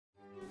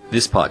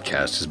This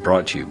podcast is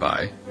brought to you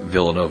by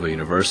Villanova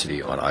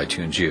University on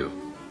iTunes U.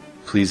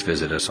 Please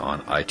visit us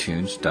on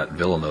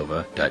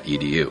itunes.villanova.edu. My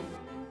name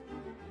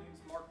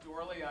is Mark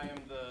Dorley. I am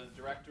the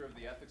director of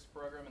the ethics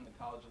program in the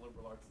College of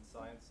Liberal Arts and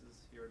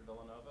Sciences here at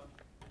Villanova,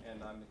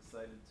 and I'm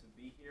excited to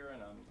be here,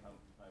 and I'm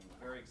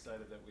very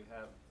excited that we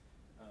have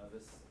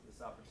this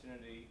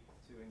opportunity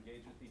to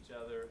engage with each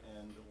other,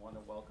 and want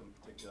to welcome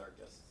particular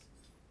guests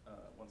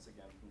once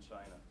again from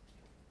China.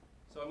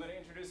 So I'm going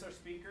to introduce our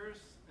speakers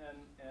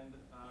and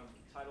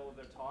title of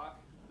their talk,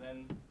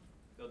 then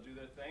they'll do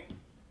their thing,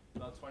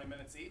 about 20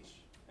 minutes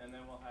each, and then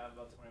we'll have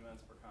about 20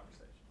 minutes for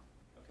conversation.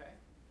 Okay?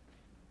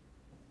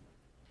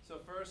 So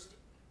first,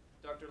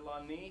 Dr.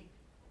 Lan Ni,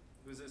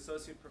 who's an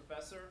associate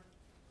professor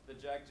at the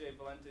Jack J.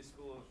 Valenti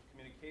School of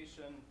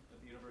Communication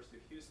at the University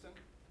of Houston.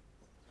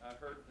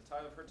 The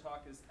title of her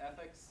talk is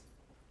Ethics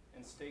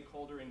and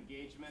Stakeholder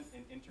Engagement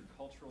in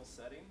Intercultural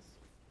Settings.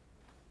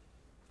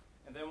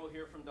 And then we'll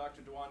hear from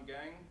Dr. Duan,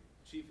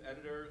 Chief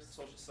Editor,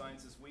 Social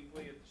Sciences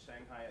Weekly at the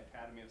Shanghai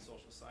Academy of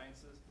Social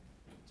Sciences.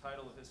 The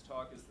title of his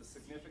talk is The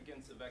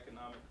Significance of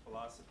Economic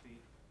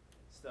Philosophy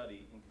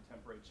Study in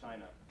Contemporary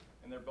China.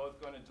 And they're both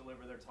going to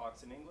deliver their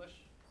talks in English,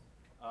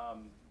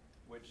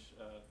 which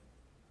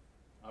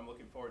I'm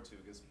looking forward to,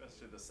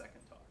 especially the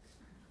second talk.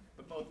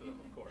 But both of them,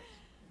 of course.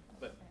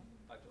 But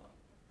Dr. Lan.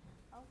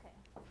 Okay.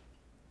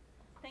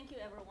 Thank you,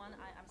 everyone.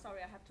 I'm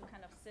sorry I have to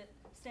kind of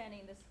stand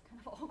in this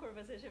kind of awkward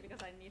position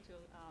because I need to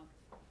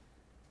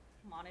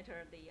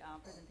monitor the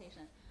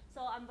presentation.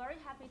 So I'm very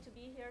happy to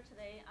be here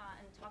today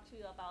and talk to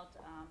you about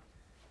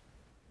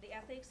the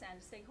ethics and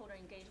stakeholder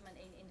engagement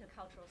in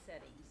intercultural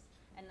settings.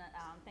 And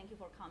thank you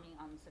for coming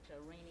on such a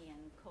rainy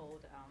and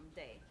cold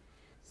day.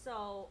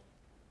 So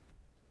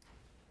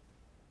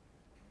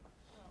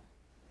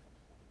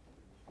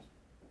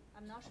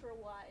I'm not sure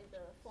why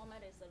the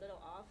format is a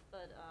little off,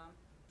 but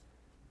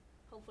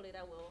hopefully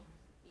that will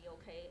be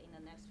okay in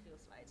the next few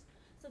slides.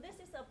 So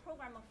this is a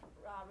program of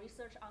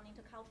research on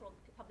intercultural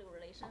public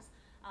relations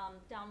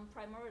done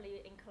primarily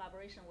in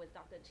collaboration with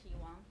Dr.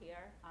 Wang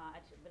here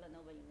at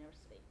Villanova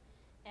University.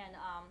 And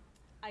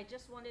I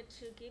just wanted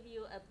to give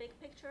you a big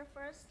picture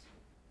first.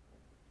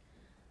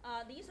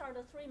 These are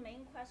the three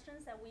main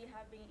questions that we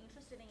have been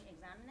interested in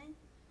examining: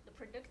 the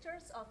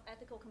predictors of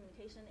ethical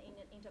communication in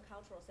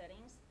intercultural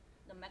settings,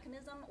 the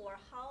mechanism or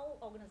how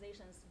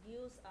organizations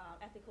use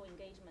ethical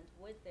engagement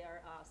with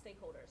their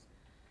stakeholders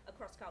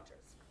across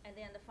cultures. And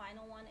then the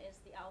final one is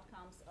the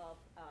outcomes of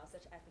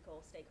such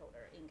ethical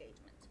stakeholder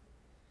engagement.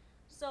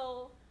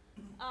 So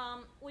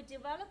we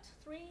developed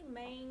three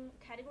main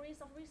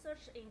categories of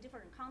research in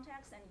different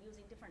contexts and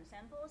using different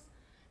samples.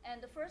 And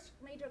the first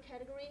major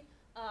category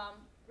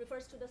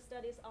refers to the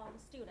studies on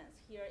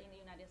students here in the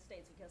United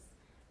States, because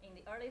in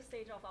the early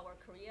stage of our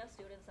career,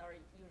 students are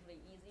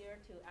usually easier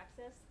to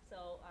access.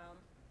 So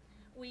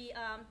we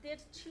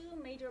did two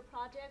major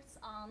projects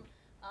on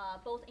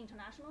both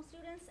international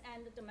students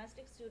and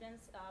domestic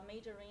students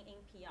majoring in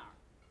PR.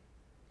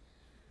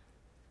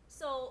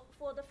 So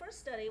for the first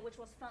study, which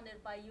was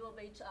funded by U of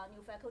H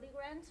New Faculty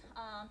Grant,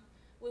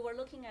 we were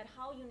looking at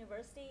how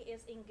university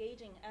is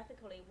engaging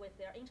ethically with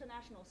their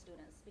international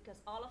students,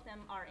 because all of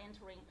them are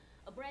entering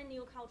a brand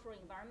new cultural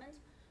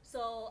environment.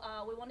 So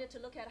we wanted to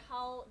look at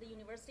how the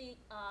university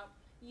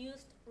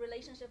used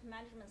relationship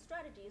management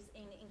strategies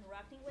in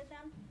interacting with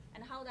them,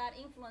 and how that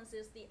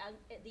influences the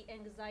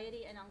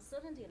anxiety and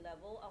uncertainty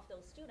level of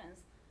those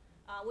students,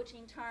 which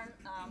in turn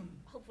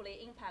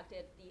hopefully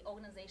impacted the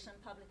organization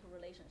public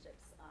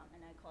relationships,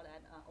 and I call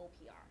that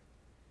OPR.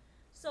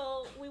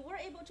 So we were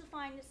able to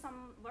find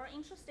some very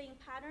interesting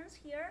patterns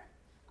here.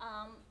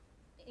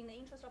 In the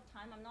interest of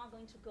time, I'm not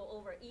going to go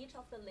over each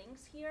of the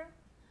links here,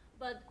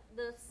 but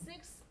the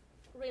 6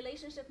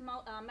 relationship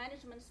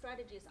management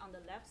strategies on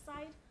the left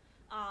side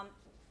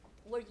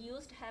were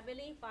used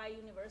heavily by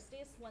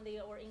universities when they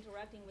were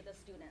interacting with the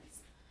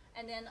students.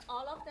 And then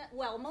all of them,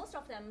 well, most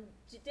of them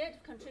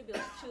did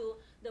contribute to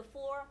the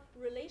 4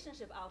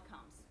 relationship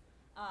outcomes.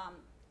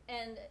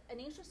 And an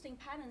interesting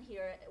pattern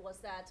here was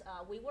that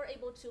we were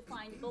able to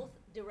find both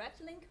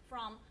direct link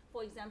from,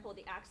 for example,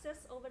 the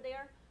access over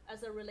there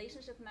as a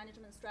relationship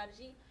management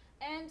strategy,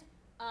 and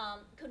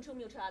control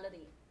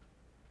mutuality.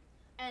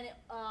 And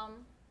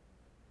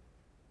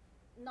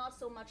not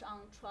so much on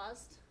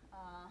trust,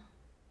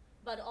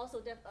 but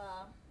also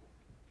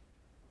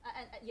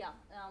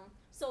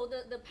so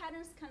the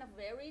patterns kind of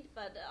varied,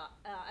 but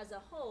as a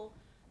whole,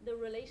 the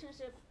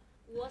relationship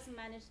was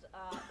managed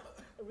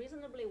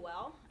reasonably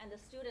well, and the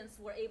students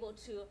were able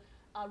to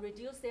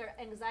reduce their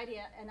anxiety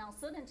and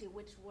uncertainty,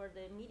 which were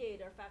the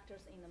mediator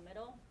factors in the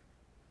middle.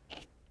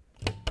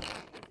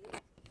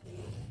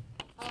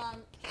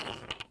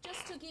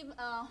 Just to give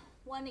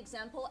one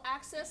example,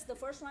 access, the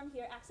first one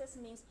here, access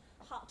means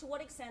to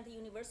what extent the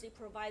university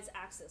provides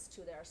access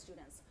to their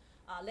students,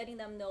 letting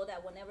them know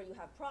that whenever you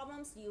have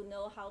problems, you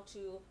know how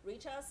to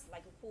reach us,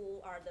 like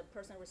who are the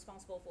person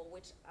responsible for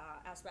which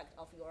aspect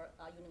of your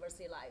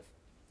university life.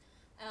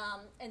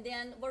 And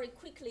then very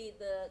quickly,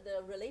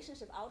 the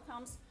relationship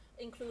outcomes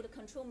include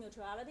control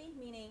mutuality,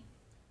 meaning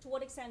to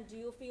what extent do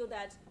you feel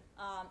that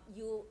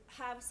you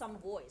have some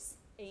voice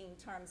in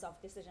terms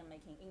of decision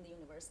making in the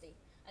university?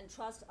 And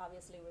trust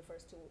obviously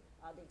refers to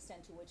the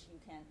extent to which you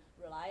can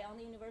rely on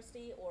the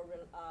university,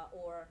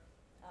 or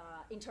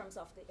in terms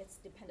of its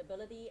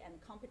dependability and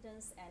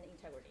competence and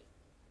integrity.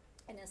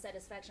 And then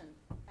satisfaction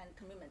and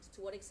commitment,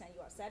 to what extent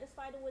you are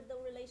satisfied with the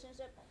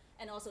relationship,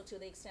 and also to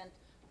the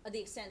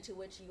extent to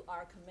which you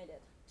are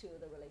committed to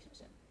the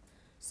relationship.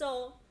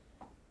 So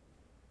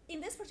in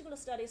this particular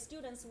study,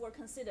 students were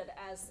considered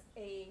as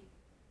a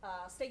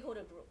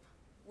stakeholder group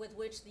with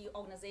which the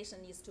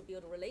organization needs to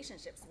build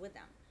relationships with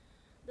them.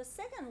 The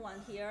second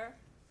one here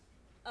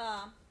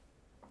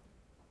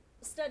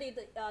studied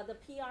the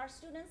PR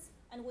students,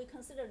 and we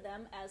considered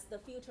them as the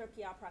future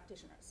PR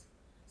practitioners.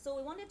 So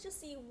we wanted to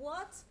see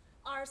what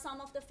are some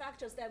of the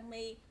factors that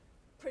may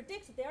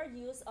predict their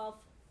use of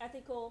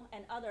ethical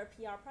and other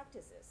PR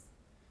practices.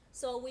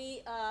 So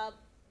we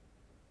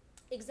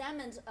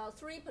examined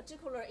 3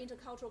 particular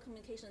intercultural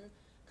communication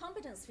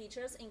competence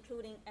features,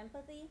 including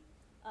empathy,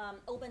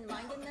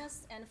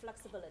 open-mindedness, and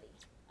flexibility.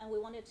 And we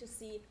wanted to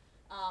see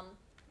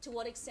to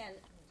what extent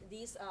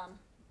these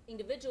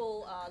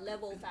individual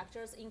level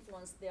factors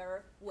influence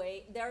their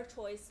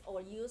choice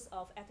or use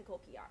of ethical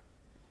PR,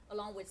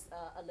 along with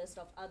a list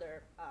of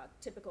other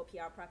typical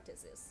PR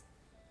practices.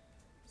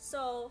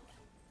 So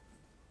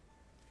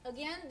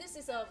again, this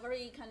is a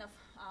very kind of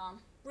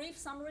brief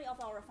summary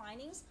of our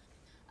findings.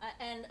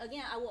 And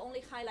again, I will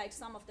only highlight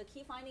some of the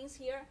key findings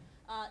here.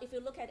 If you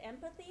look at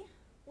empathy,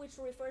 which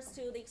refers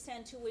to the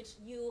extent to which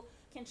you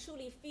can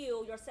truly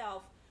feel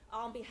yourself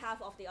on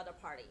behalf of the other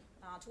party,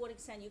 to what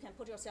extent you can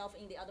put yourself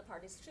in the other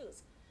party's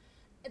shoes.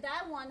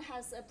 That one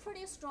has a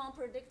pretty strong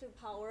predictive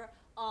power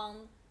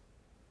on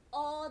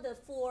all the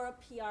 4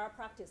 PR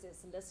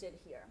practices listed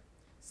here.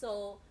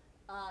 So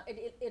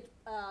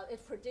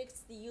it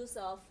predicts the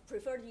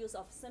preferred use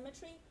of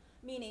symmetry,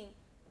 meaning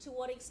to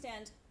what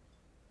extent,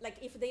 like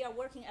if they are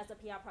working as a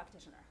PR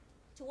practitioner,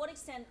 to what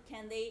extent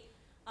can they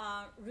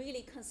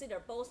really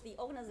consider both the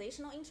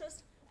organizational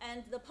interest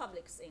and the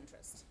public's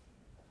interest.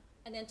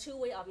 And then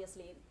two-way,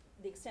 obviously,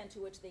 the extent to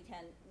which they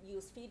can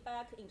use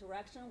feedback,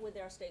 interaction with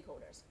their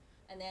stakeholders.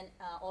 And then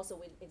also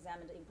we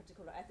examined in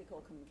particular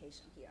ethical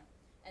communication here.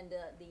 And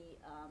the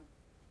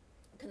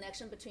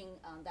connection between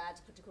that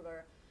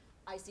particular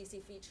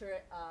ICC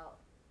feature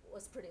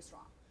was pretty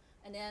strong.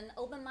 And then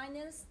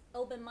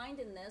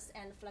open-mindedness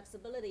and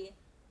flexibility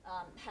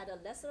had a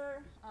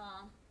lesser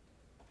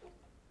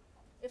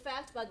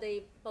effect, but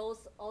they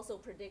both also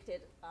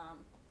predicted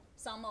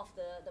some of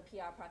the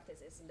PR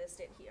practices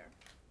listed here.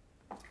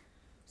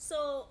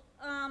 So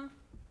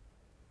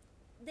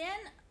then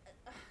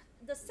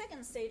the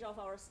second stage of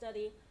our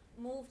study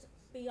moved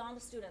beyond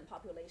the student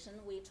population.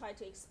 We tried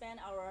to expand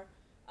our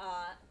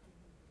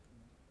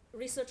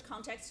research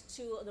context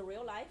to the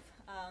real life,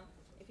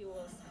 if you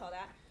will call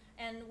that.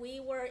 And we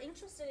were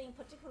interested in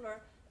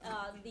particular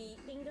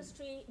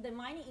the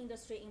mining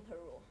industry in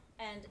Peru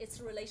and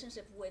its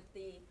relationship with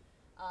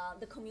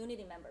the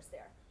community members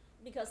there.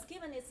 Because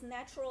given its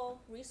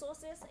natural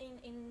resources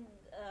in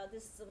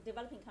this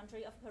developing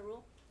country of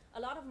Peru, a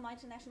lot of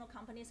multinational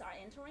companies are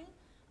entering,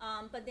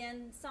 but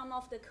then some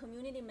of the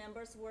community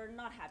members were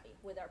not happy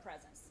with their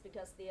presence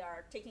because they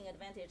are taking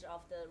advantage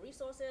of the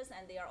resources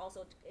and they are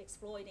also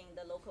exploiting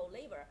the local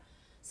labor.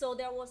 So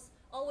there was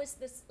always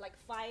this like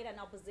fight and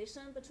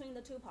opposition between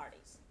the two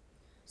parties.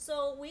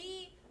 So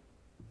we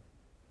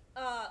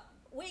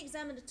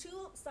examined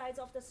 2 sides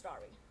of the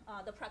story.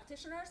 The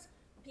practitioners,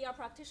 PR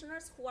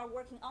practitioners who are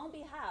working on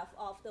behalf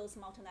of those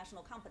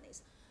multinational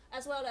companies,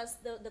 as well as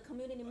the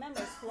community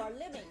members who are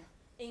living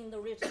in the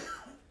region.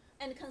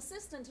 And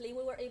consistently,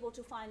 we were able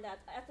to find that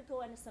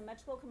ethical and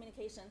symmetrical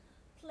communication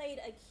played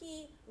a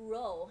key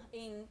role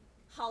in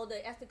how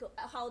the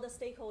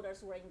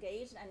stakeholders were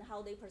engaged and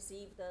how they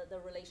perceived the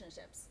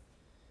relationships.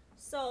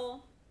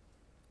 So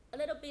a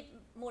little bit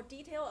more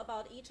detail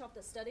about each of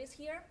the studies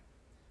here.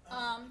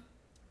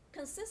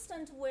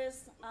 Consistent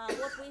with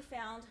what we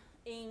found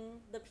in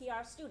the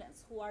PR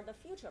students who are the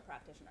future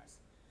practitioners,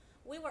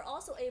 we were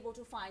also able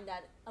to find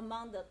that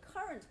among the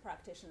current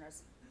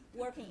practitioners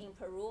working in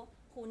Peru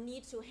who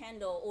need to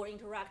handle or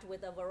interact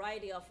with a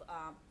variety of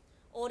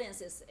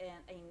audiences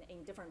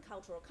in different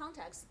cultural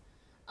contexts,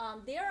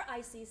 their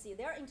ICC,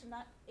 their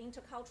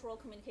intercultural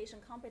communication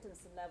competence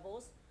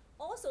levels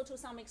also to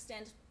some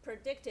extent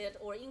predicted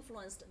or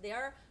influenced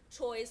their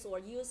choice or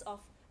use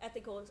of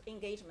ethical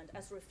engagement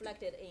as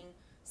reflected in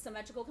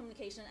symmetrical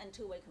communication and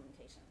two-way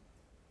communication.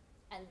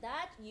 And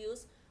that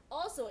use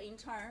also in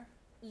turn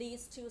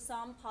leads to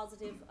some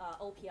positive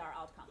OPR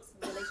outcomes,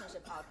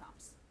 relationship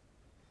outcomes.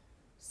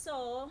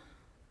 So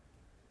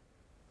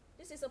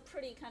this is a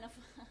pretty kind of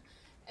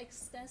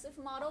extensive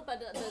model, but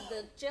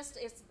the gist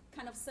is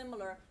kind of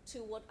similar to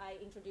what I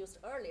introduced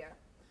earlier.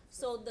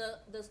 So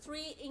the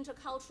 3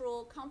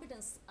 intercultural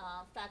competence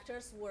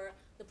factors were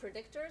the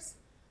predictors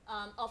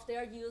of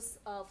their use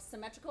of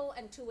symmetrical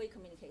and two-way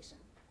communication.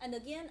 And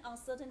again,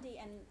 uncertainty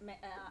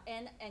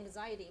and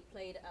anxiety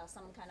played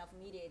some kind of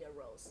mediator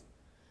roles.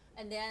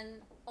 And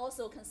then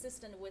also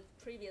consistent with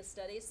previous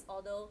studies,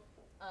 although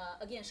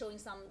again showing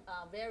some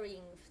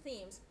varying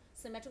themes,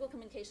 symmetrical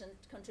communication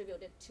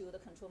contributed to the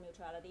control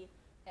mutuality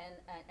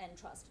and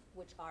trust,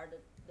 which are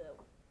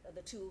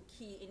the two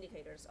key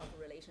indicators of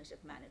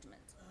relationship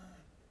management.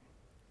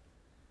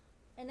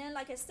 And then,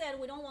 like I said,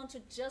 we don't want to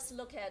just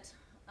look at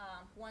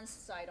one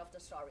side of the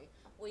story.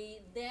 We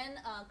then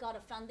got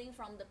a funding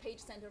from the Page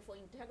Center for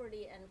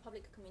Integrity and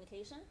Public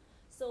Communication.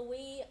 So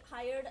we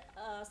hired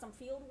some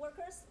field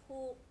workers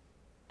who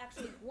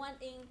actually went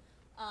in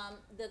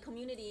the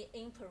community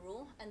in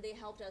Peru, and they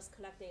helped us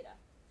collect data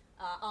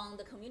on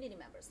the community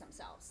members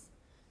themselves.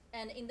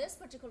 And in this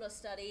particular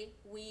study,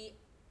 we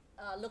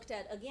looked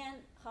at, again,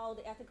 how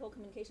the ethical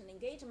communication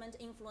engagement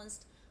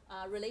influenced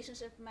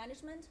relationship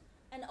management.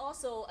 And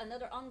also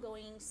another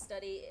ongoing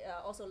study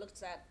also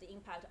looks at the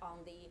impact on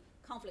the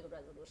conflict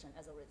resolution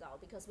as a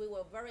result, because we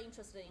were very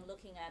interested in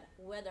looking at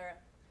whether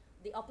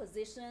the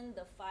opposition,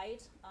 the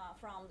fight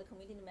from the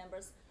community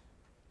members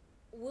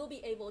will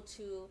be able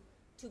to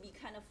be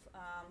kind of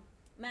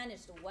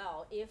managed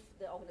well if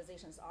the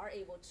organizations are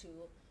able to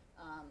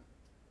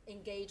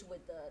engage with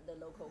the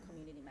local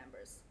community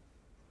members.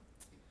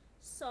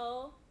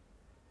 So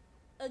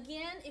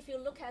again, if you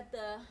look at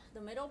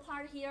the middle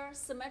part here,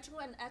 symmetrical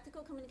and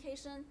ethical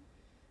communication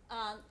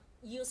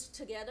used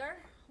together,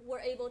 we're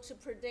able to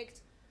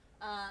predict,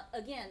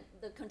 again,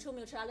 the control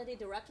mutuality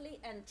directly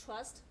and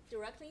trust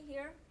directly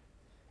here.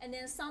 And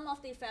then some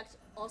of the effect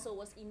also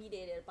was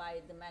mediated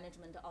by the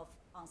management of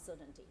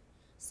uncertainty.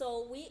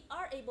 So we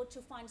are able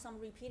to find some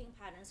repeating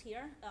patterns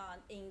here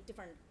in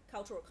different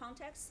cultural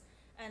contexts.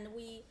 And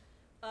we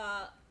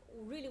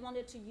really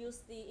wanted to use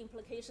the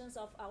implications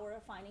of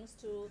our findings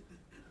to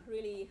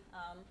really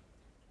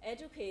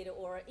educate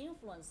or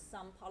influence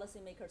some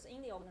policymakers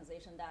in the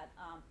organization that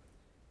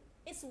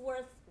it's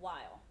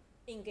worthwhile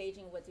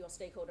engaging with your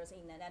stakeholders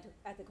in an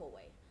ethical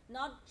way.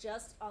 Not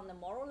just on the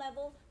moral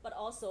level, but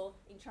also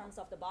in terms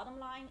of the bottom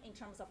line, in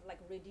terms of like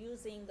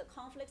reducing the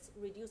conflicts,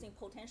 reducing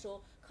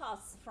potential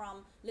costs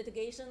from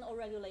litigation or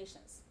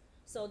regulations.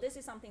 So this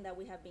is something that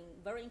we have been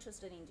very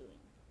interested in doing.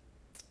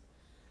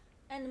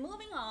 And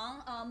moving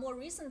on, more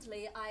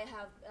recently, I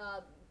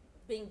have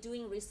been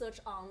doing research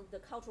on the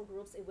cultural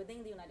groups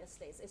within the United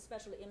States,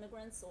 especially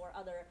immigrants or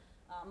other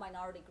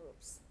minority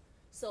groups.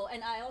 So,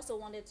 and I also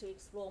wanted to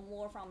explore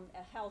more from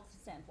a health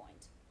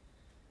standpoint.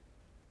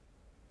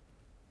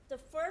 The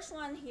first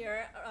one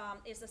here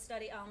is a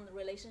study on the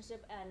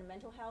relationship and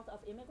mental health of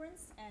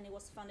immigrants, and it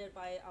was funded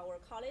by our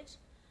college.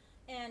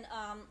 And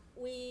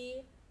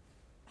we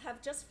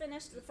have just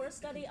finished the first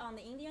study on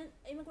the Indian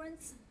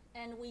immigrants,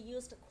 and we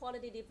used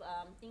qualitative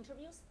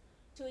interviews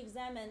to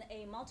examine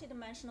a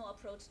multidimensional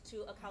approach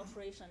to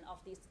acculturation of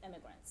these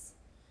immigrants.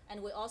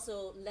 And we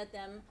also let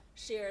them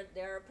share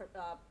their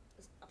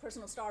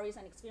personal stories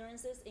and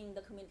experiences in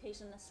the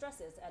communication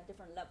stresses at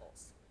different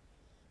levels.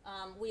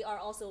 We are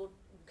also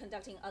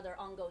conducting other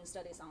ongoing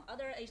studies on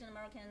other Asian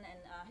American and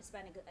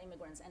Hispanic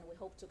immigrants, and we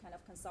hope to kind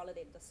of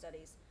consolidate the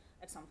studies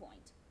at some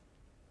point.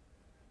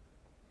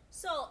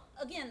 So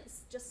again,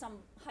 just some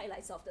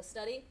highlights of the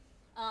study.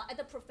 At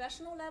the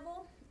professional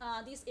level,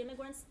 these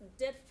immigrants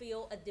did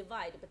feel a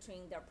divide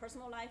between their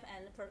personal life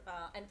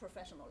and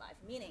professional life,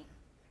 meaning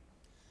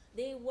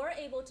they were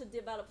able to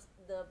develop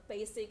the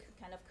basic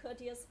kind of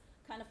courteous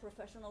kind of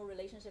professional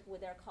relationship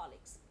with their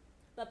colleagues.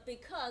 But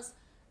because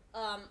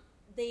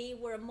they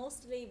were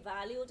mostly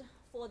valued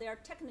for their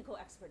technical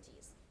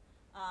expertise,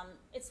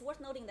 it's worth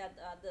noting that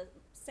the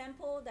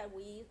sample that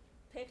we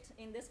picked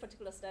in this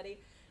particular study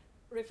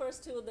refers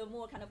to the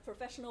more kind of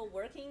professional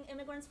working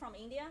immigrants from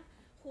India,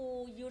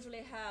 who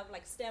usually have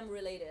like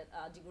STEM-related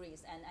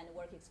degrees and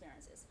work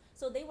experiences.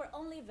 So they were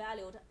only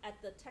valued at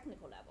the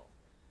technical level.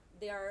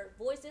 Their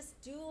voices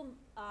do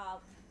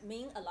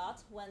mean a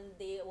lot when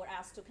they were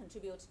asked to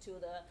contribute to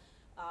the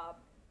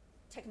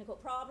technical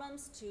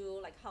problems, to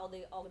like how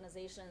the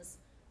organizations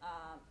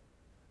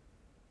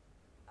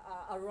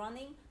are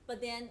running,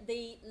 but then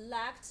they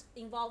lacked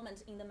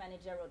involvement in the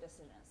managerial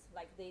decisions.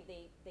 Like they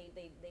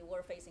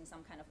were facing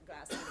some kind of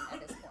glass ceiling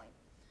at this point.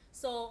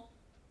 So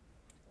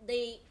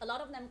a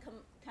lot of them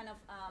kind of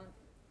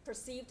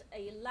perceived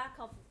a lack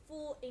of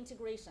full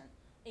integration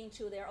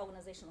into their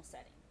organizational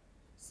setting.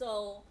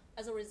 So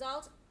as a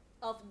result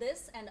of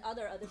this and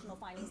other additional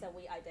findings that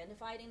we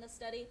identified in the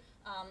study,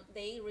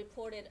 they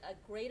reported a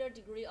greater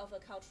degree of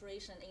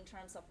acculturation in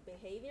terms of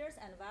behaviors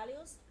and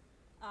values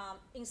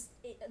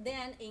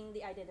than in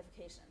the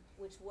identification,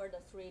 which were the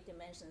three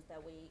dimensions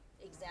that we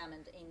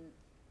examined in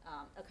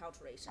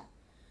acculturation.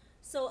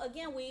 So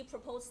again, we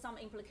proposed some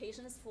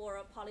implications for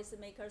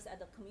policymakers at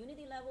the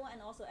community level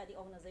and also at the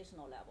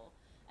organizational level.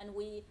 And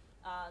we,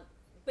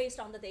 based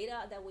on the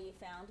data that we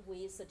found,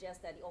 we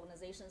suggest that the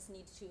organizations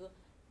need to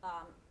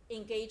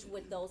engage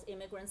with those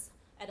immigrants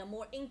at a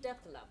more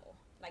in-depth level,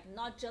 like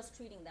not just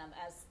treating them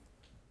as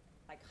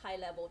like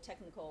high-level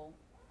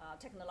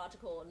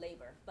technological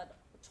labor, but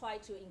try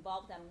to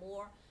involve them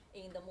more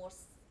in the more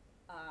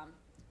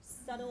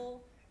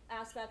subtle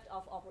aspect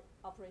of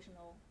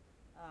operational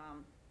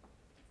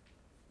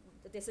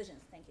the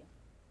decisions. Thank you.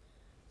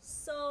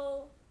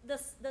 So the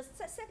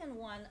second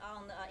one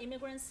on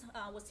immigrants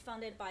was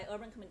funded by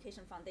Urban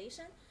Communication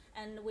Foundation,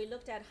 and we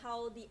looked at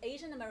how the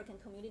Asian American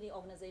community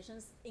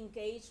organizations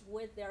engage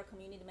with their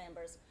community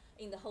members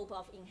in the hope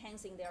of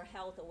enhancing their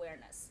health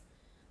awareness.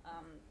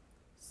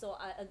 So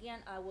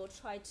I will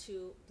try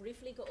to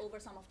briefly go over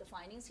some of the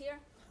findings here.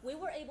 We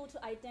were able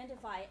to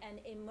identify an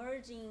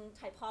emerging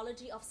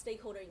typology of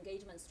stakeholder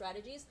engagement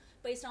strategies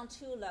based on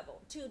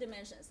two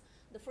dimensions.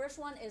 The first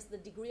one is the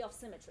degree of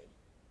symmetry,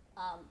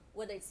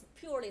 whether it's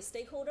purely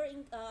stakeholder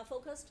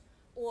focused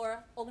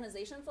or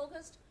organization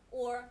focused,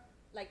 or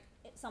like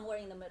somewhere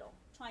in the middle,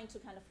 trying to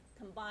kind of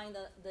combine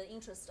the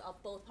interests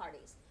of both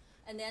parties.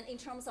 And then in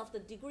terms of the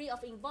degree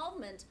of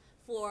involvement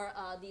for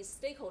these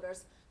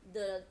stakeholders,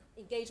 the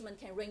engagement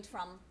can range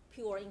from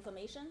pure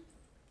information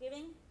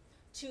giving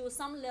to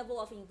some level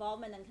of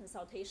involvement and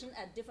consultation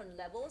at different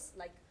levels,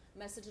 like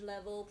message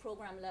level,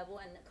 program level,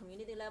 and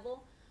community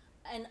level,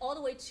 and all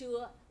the way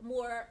to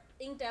more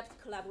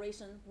in-depth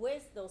collaboration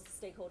with those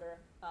stakeholder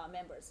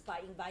members by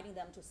inviting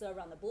them to serve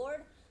on the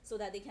board so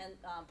that they can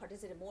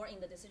participate more in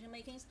the decision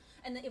makings,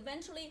 and then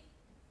eventually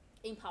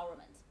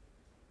empowerment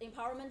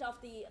of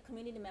the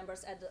community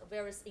members at the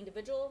various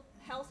individual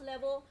health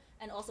level,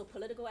 and also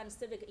political and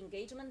civic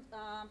engagement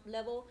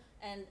level,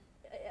 and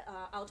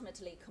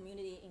ultimately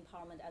community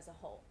empowerment as a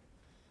whole.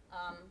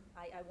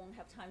 I won't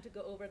have time to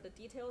go over the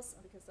details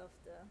because of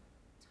the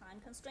time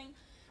constraint.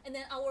 And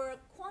then our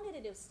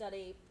quantitative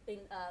study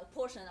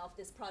portion of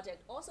this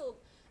project also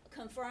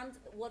confirmed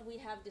what we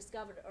have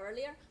discovered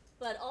earlier,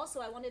 but also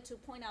I wanted to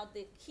point out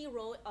the key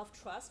role of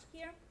trust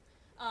here,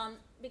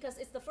 because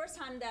it's the first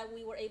time that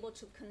we were able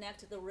to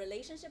connect the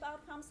relationship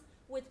outcomes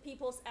with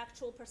people's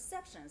actual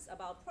perceptions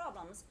about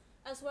problems,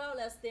 as well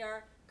as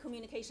their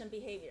communication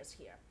behaviors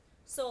here.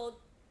 So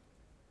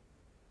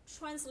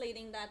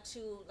translating that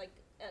to like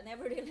an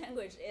everyday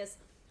language is,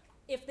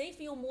 if they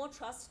feel more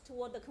trust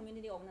toward the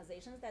community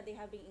organizations that they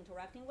have been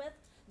interacting with,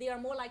 they are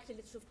more likely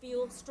to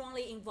feel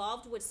strongly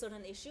involved with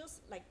certain issues,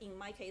 like in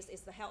my case,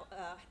 it's the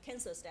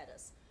cancer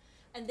status.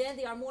 And then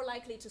they are more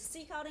likely to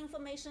seek out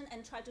information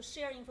and try to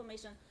share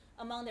information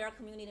among their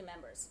community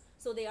members.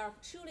 So they are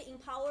truly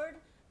empowered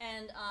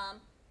and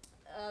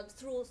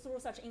through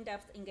such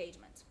in-depth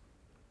engagement.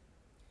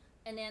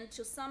 And then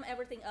to sum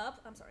everything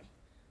up,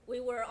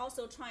 we're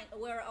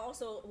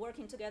also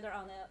working together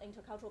on the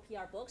intercultural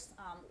PR books.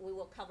 We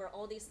will cover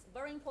all these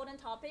very important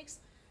topics,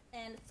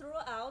 and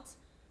throughout,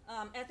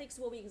 ethics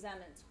will be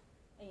examined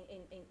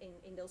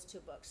in those two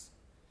books.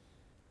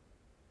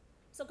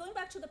 So going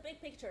back to the big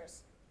picture,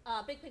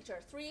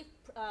 three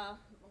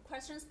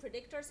questions: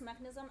 predictors,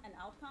 mechanism, and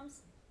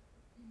outcomes.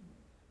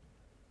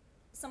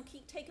 Some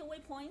key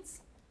takeaway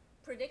points.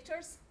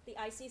 Predictors, the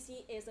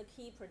ICC is a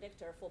key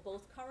predictor for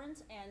both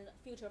current and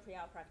future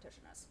PR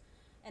practitioners.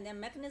 And then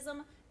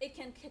mechanism, it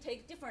can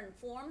take different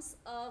forms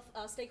of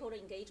stakeholder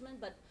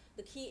engagement, but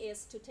the key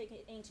is to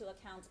take into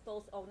account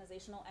both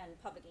organizational and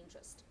public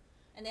interest.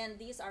 And then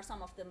these are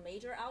some of the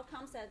major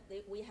outcomes that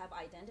we have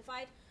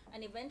identified.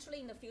 And eventually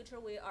in the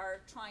future, we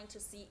are trying to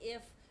see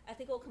if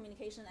ethical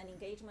communication and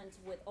engagement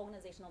with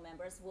organizational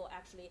members will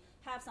actually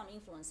have some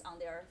influence on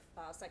their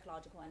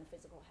psychological and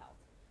physical health.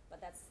 But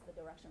that's the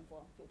direction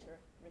for future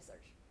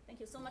research. Thank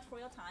you so much for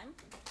your time.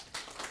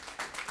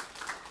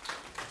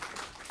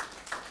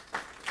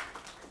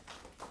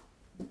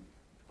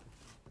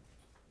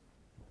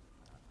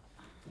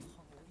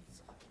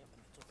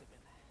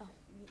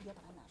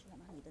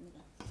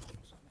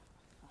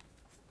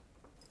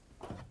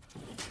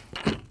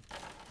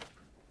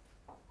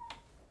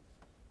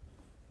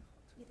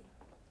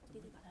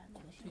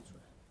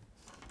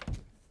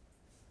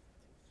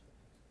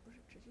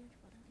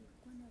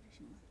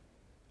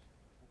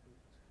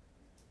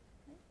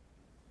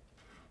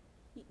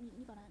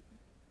你把它，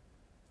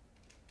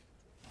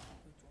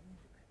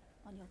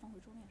你要放回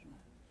桌面是吗？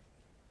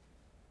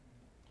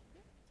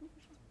怎么回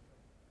事？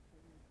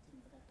怎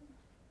么不太动啊？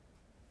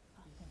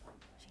好，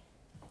行。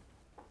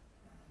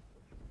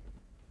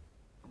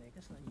哪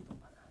个是移动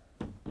版？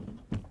哪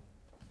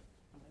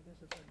个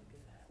是这里给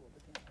我的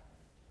电脑？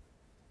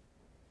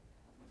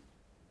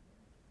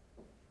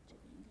这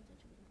个应该在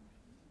这个地方。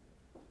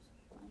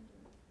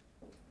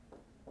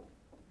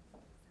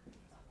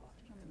这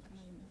上面你看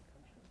到有没有？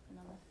看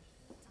到吗？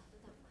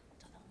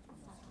找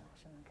到了。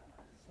现在看看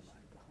是哪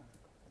一个号？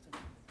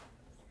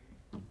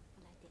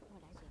我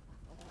来解吧，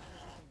我在这个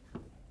电脑，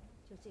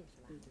就这个是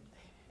吧？对对对。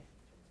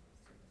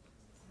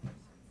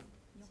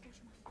你要过去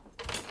吗？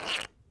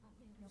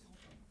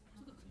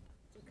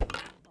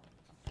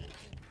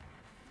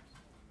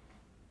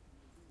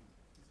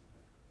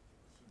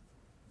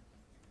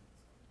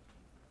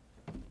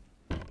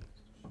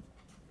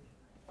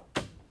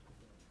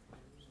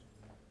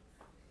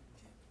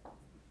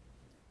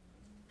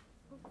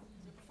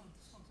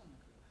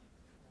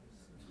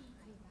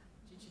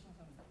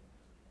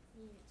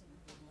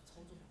你要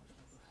从这个可以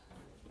报。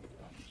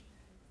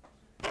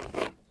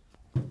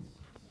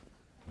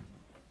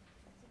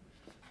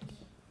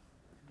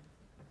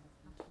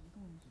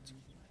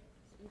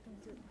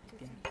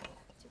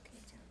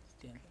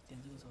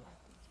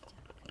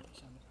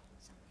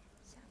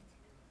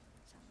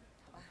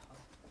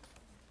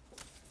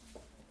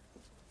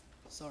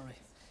Sorry.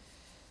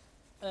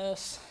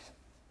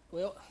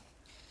 Well,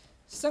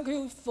 thank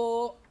you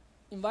for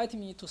inviting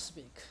me to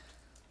speak.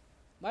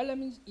 My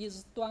name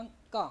is Duan,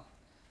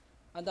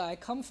 and I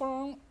come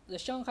from the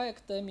Shanghai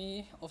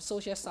Academy of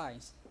Social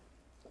Science.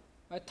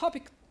 My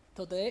topic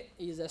today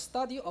is the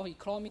study of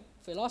economic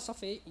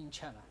philosophy in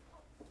China.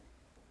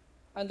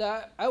 And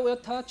I will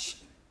touch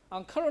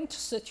on current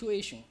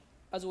situation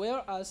as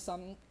well as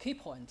some key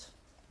points.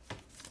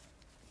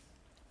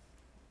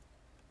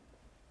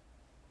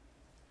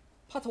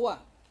 Part 1.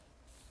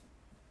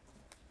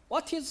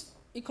 What is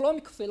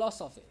economic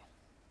philosophy?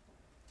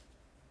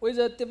 With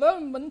the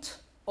development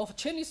of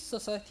Chinese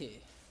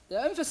society,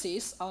 the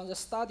emphasis on the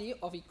study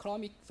of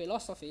economic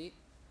philosophy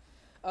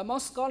among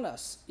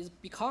scholars is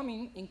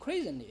becoming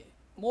increasingly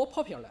more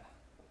popular.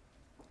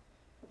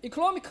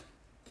 Economic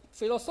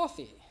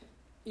philosophy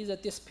is a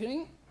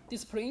discipline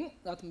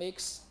that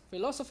makes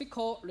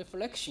philosophical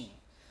reflection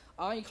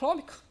on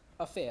economic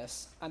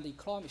affairs and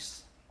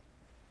economics.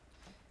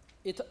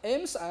 It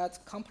aims at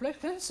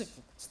comprehensive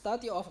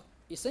study of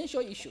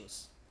essential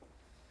issues,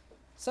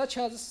 such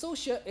as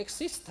social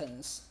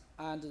existence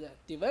and the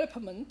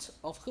development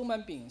of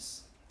human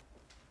beings.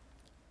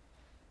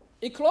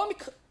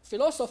 Economic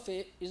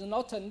philosophy is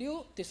not a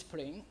new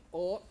discipline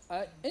or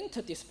an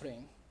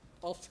interdiscipline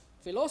of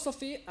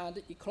philosophy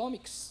and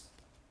economics.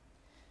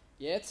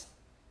 Yet,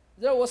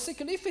 there was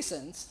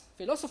significant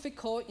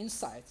philosophical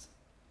insight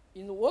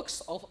in the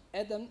works of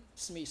Adam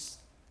Smith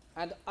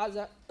and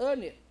other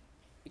early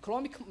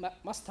economic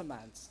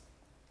masterminds.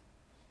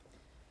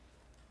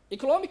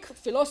 Economic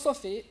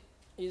philosophy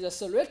is a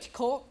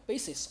theoretical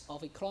basis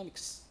of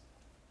economics.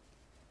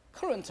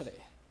 Currently,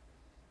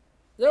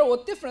 there were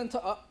different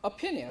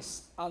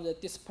opinions on the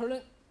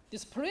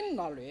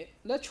disciplinary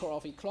nature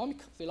of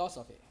economic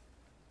philosophy.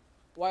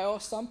 While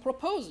some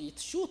propose it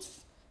should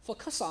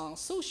focus on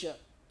social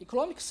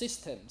economic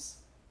systems,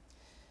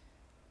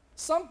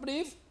 some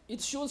believe it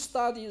should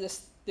study the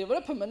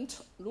development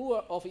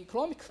rule of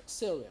economic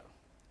theory,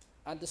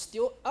 and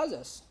still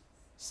others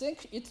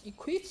think it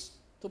equates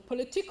to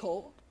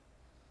political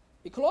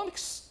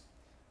economics,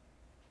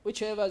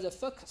 whichever the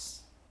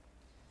focus.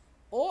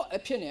 All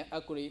opinions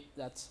agree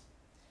that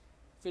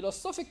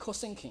philosophical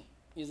thinking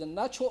is the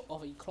nature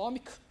of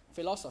economic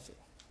philosophy.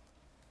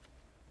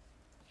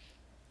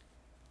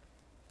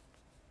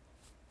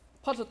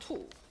 Part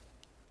 2.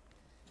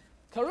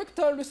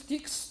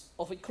 Characteristics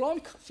of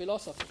economic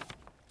philosophy.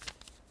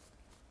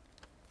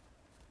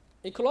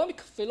 Economic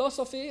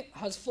philosophy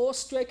has 4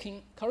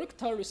 striking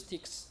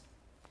characteristics.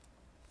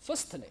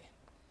 Firstly,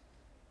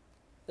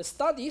 the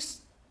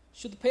studies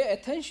should pay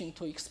attention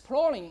to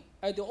exploring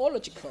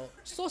ideological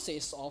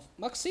sources of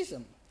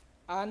Marxism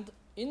and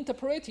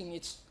interpreting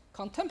its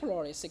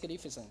contemporary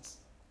significance.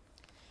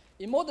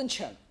 In modern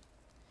China,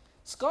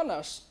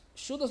 scholars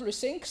should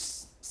rethink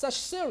such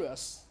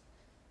theories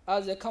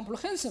as the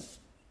comprehensive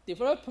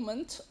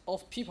development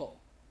of people,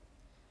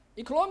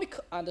 economic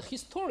and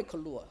historical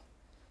law,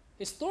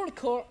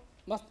 historical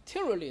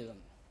materialism,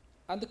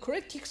 and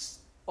critics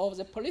of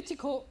the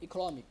political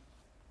economy.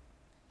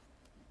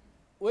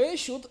 We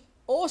should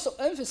also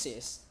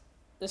emphasize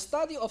the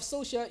study of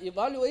social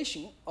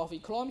evaluation of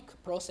economic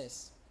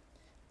process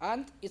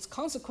and its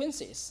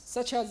consequences,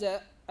 such as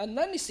the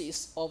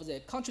analysis of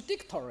the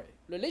contradictory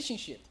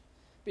relationship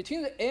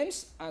between the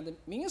aims and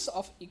means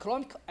of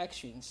economic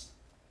actions.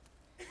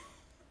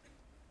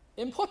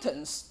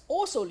 Importance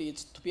also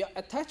needs to be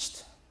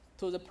attached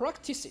to the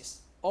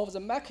practices of the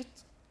market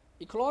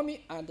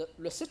economy and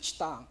research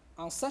done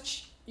on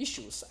such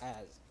issues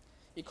as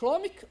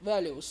economic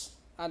values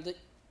and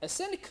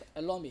ethnic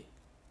economy,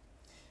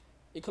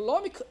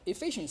 economic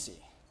efficiency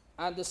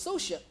and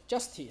social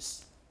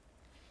justice,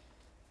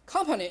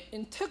 company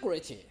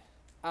integrity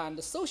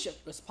and social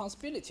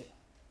responsibility,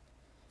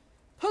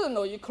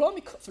 personal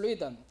economic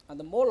freedom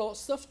and moral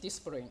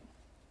self-discipline.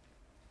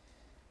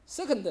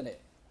 Secondly,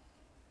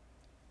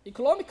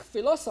 economic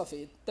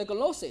philosophy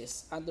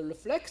diagnoses and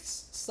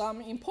reflects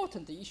some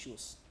important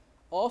issues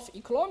of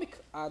economic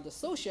and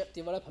social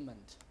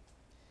development.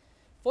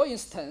 For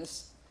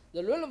instance,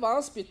 the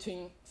relevance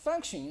between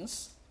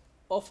functions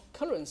of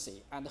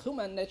currency and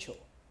human nature,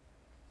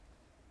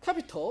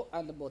 capital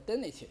and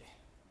modernity,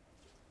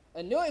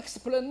 a new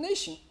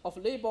explanation of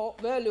labor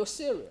value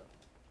theory,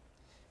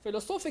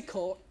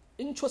 philosophical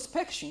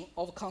introspection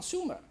of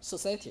consumer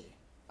society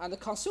and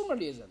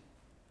consumerism,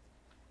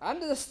 and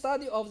the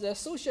study of the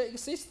social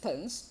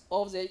existence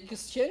of the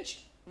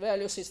exchange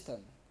value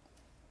system.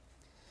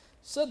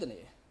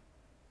 Thirdly,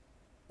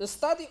 the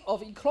study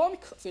of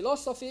economic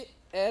philosophy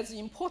adds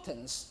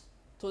importance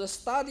to the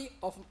study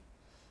of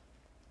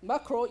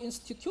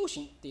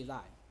macro-institution design.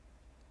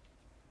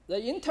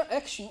 The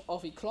interaction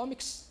of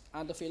economics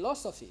and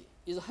philosophy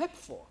is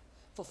helpful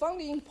for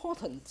finding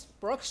important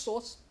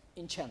breakthroughs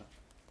in China.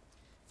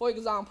 For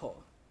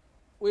example,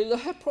 with the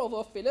help of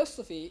a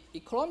philosophy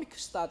economic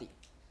study,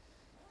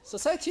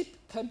 society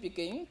can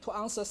begin to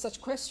answer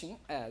such questions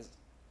as: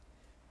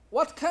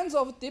 what kinds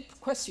of deep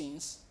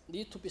questions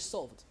need to be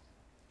solved?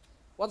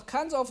 What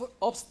kinds of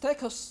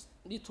obstacles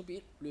need to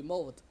be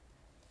removed?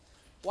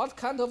 What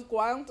kind of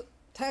ground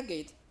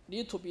target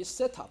need to be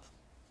set up?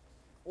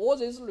 All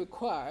these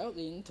require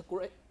the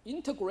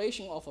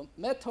integration of a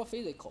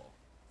metaphysical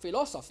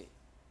philosophy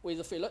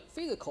with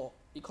physical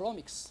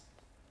economics.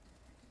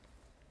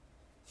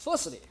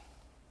 Firstly,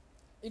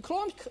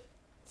 economic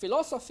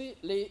philosophy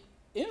lays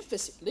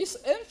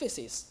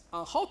emphasis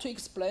on how to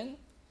explain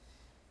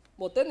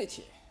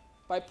modernity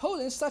by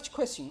posing such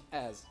questions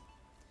as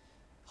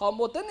how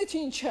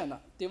modernity in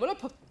China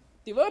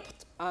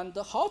developed and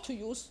how to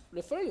use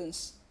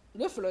reference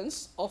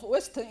of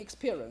Western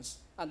experience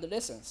and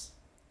lessons,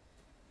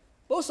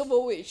 both of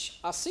which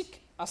are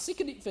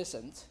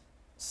significant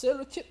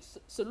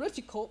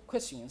theoretical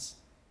questions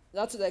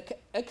that the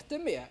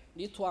academia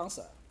need to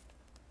answer.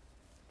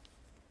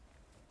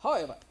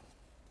 However,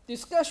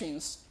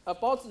 discussions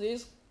about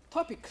these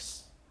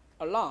topics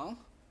alone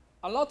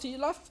are not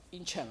enough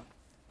in China.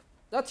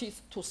 That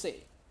is to say,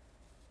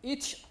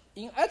 it's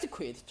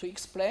inadequate to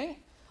explain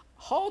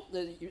how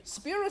the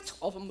spirit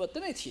of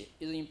modernity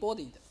is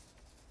embodied.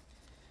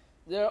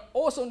 There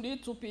also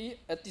needs to be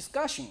a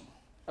discussion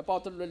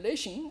about the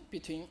relation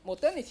between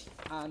modernity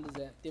and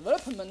the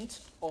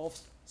development of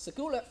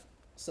secular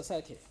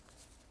society.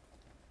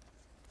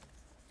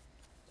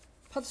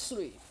 Part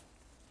 3.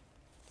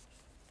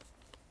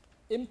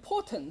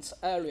 Important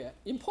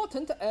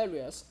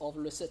areas of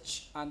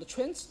research and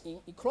trends in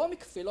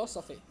economic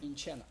philosophy in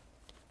China.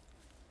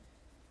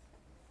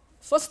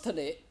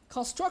 Firstly,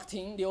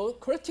 constructing new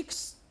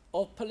critics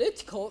of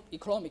political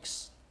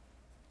economics.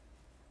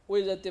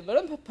 With the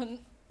development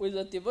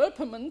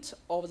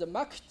of the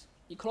market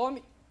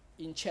economy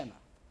in China,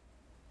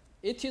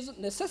 it is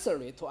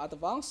necessary to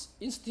advance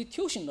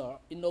institutional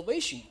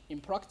innovation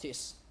in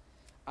practice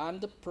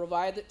and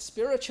provide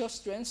spiritual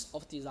strength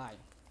of design.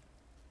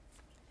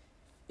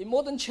 In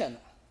modern China,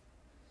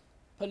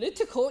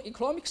 political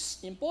economics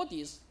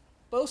embodies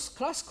both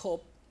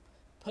classical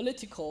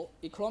political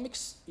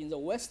economics in the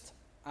West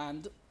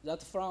and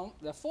that from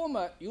the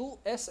former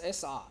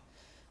USSR,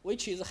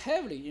 which is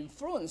heavily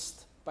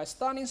influenced by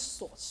Stalin's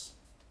thoughts.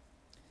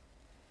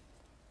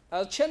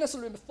 As China's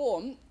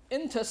reform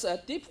enters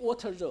a deep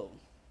water zone,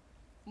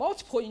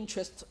 multiple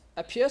interests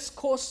appear to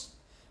cause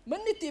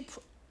many deep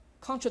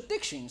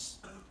contradictions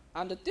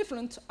and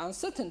different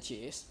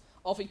uncertainties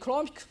of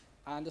economic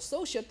and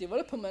social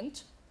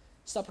development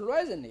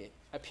surprisingly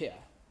appear.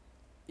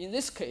 In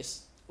this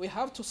case, we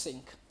have to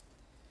think,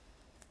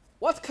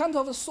 what kind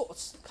of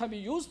thoughts can be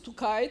used to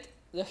guide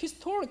the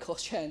historical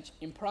change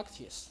in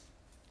practice?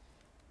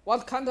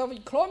 What kind of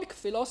economic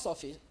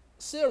philosophy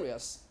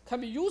theories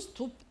can be used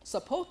to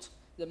support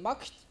the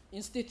market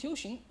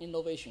institution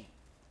innovation?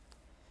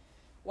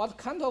 What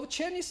kind of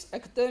Chinese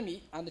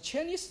academy and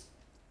Chinese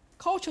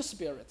culture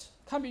spirit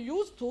can be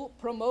used to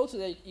promote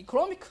the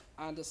economic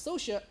and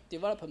social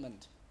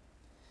development?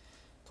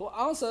 To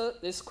answer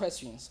these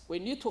questions, we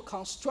need to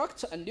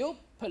construct a new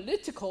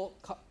political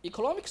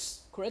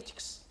economics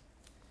critics.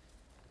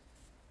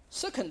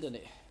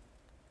 Secondly,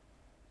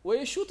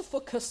 we should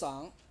focus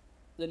on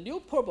the new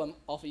problem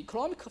of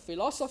economic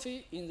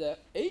philosophy in the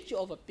age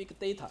of big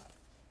data.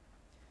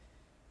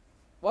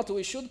 What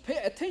we should pay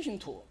attention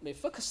to may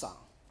focus on.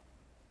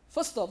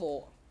 First of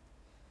all,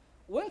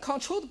 when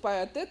controlled by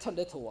a data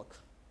network,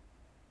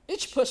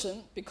 each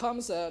person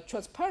becomes a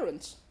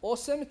transparent or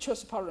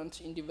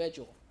semi-transparent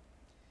individual.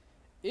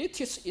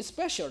 It is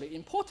especially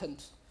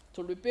important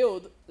to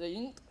rebuild the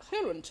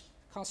inherent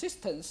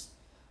consistency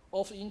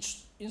of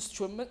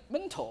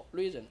instrumental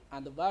reason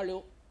and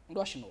value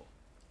rational.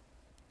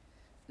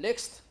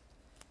 Next,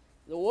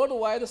 the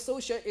worldwide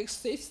social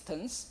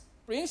existence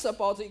brings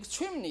about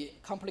extremely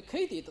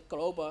complicated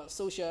global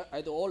social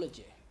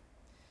ideology,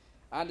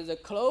 and the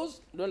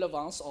close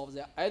relevance of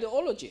the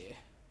ideology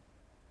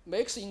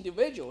makes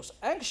individuals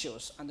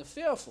anxious and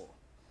fearful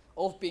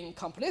of being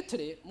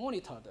completely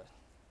monitored.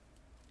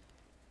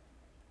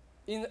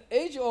 In the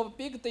age of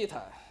big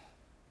data,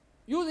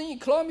 using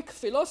economic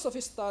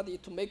philosophy study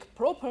to make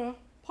proper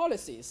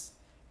policies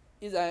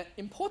is an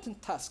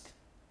important task,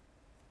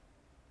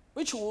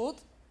 which would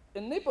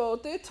enable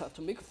data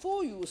to make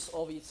full use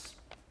of its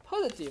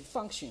positive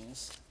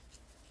functions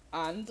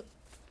and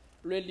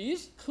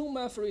release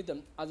human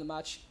freedom as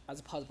much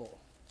as possible.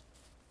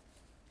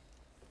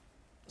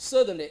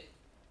 Thirdly,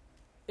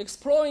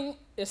 exploring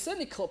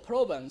essential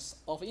problems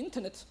of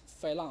internet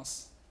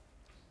finance.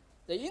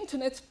 The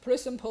internet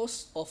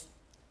principles of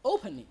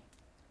opening,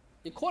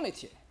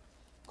 equality,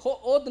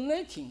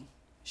 coordinating,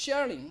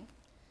 sharing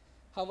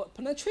have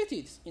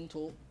penetrated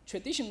into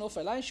traditional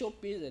financial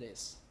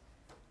business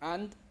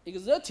and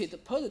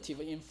exerted positive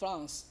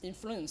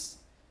influence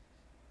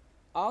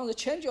on the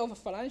change of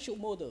financial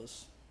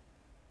models.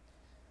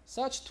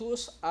 Such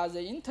tools as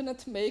the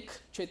internet make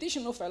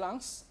traditional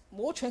finance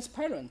more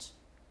transparent,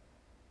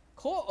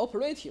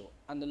 cooperative,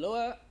 and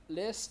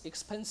less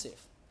expensive.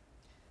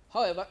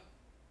 However,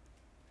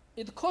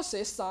 it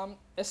causes some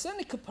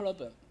essential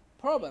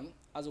problem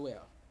as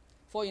well.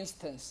 For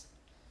instance,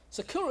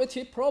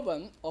 security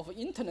problem of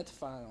internet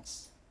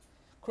finance,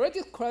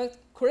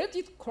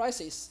 credit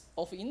crisis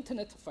of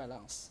internet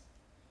finance,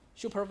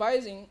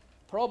 supervising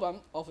problem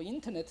of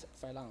internet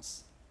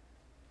finance.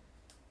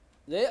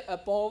 The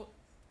above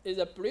is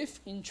a brief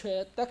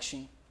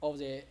introduction of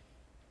the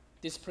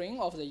discipline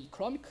of the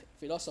economic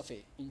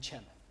philosophy in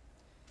China,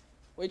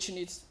 which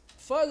needs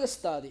further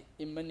study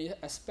in many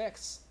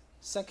aspects.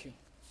 Thank you.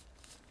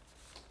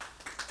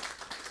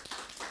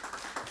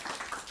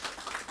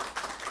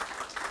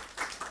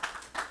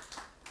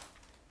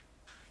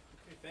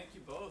 Okay, thank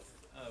you both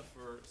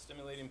for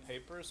stimulating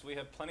papers. We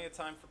have plenty of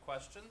time for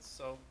questions,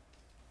 so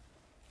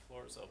the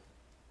floor is open.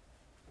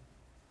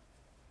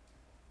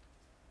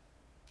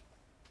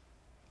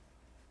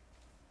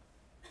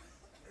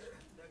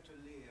 Dr.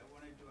 Lee, I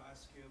wanted to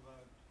ask you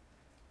about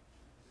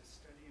the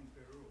study in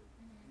Peru.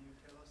 Can you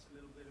tell us a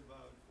little bit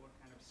about what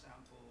kind of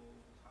sample,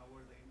 how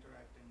were they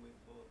interacting with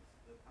both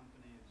the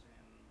companies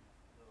and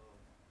the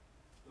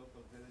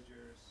local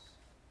villagers?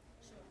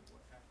 Sure.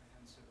 What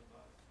apprehensive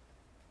about?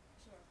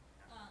 Sure.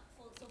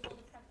 So for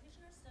the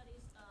practitioner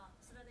studies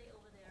study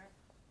over there,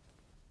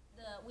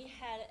 we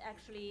had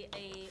actually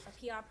a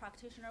PR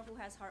practitioner who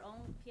has her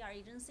own PR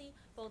agency,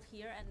 both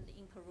here and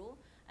in Peru.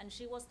 And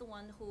she was the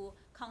one who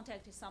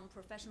contacted some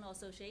professional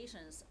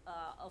associations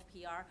of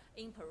PR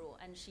in Peru,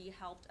 and she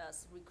helped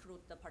us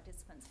recruit the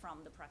participants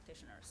from the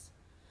practitioners.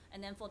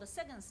 And then for the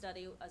second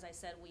study, as I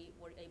said, we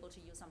were able to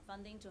use some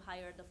funding to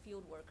hire the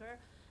field worker.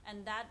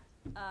 And that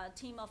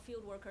team of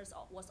field workers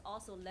was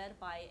also led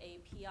by a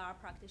PR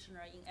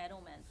practitioner in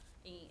Edelman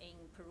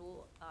in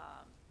Peru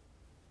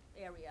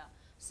area.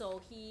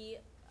 So he,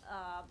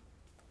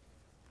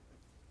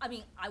 I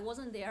mean, I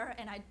wasn't there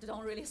and I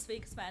don't really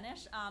speak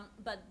Spanish,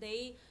 but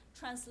they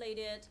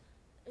translated,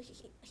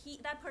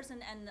 that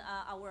person and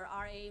our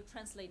RA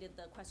translated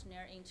the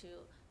questionnaire into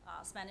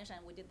Spanish,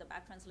 and we did the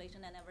back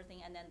translation and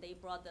everything, and then they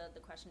brought the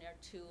questionnaire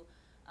to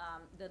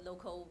the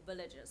local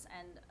villages.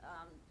 And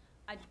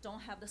I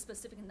don't have the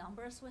specific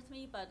numbers with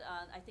me, but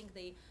I think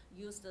they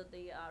used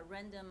the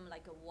random,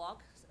 like a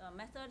walk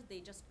method. They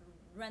just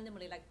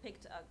randomly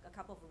picked a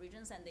couple of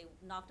regions, and they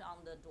knocked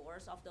on the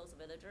doors of those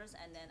villagers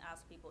and then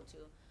asked people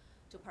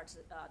to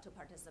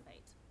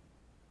participate.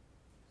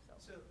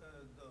 So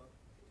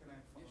can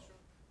I follow?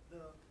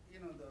 Yeah,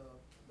 sure.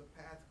 The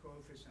path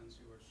coefficients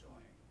you were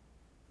showing.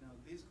 Now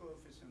these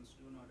coefficients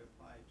do not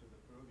apply to the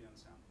Peruvian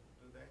sample,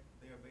 do they?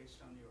 They are based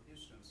on your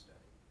Houston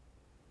study.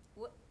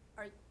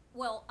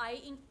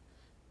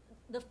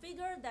 The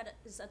figure that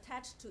is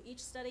attached to each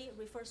study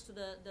refers to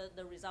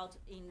the result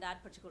in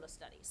that particular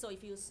study. So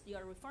if you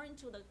are referring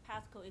to the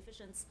path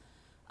coefficients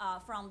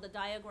from the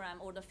diagram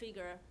or the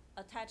figure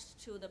attached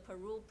to the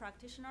Peru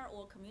practitioner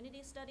or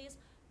community studies,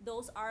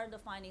 those are the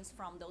findings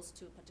from those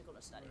two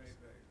particular studies. Right.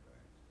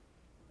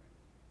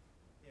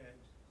 Yeah,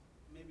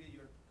 maybe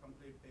your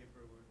complete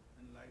paper would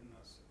enlighten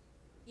us.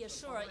 Yeah,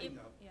 So sure. following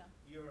up, Yeah.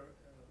 Your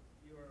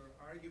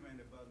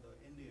argument about the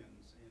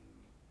Indians in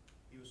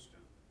Houston.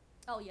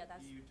 Oh yeah,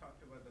 that's. You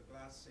talked about the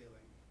glass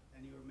ceiling,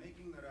 and you were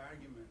making that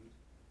argument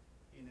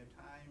in a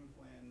time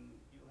when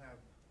you have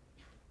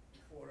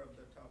 4 of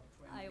the top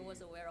 20. I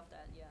was aware of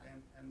that. Yeah.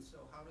 And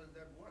so how does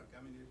that work?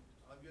 I mean,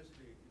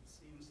 obviously it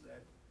seems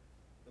that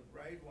the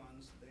bright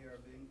ones, they are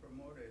being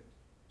promoted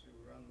to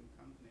run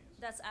companies.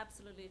 That's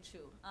absolutely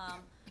true.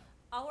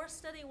 Our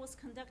study was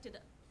conducted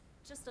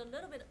just a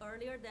little bit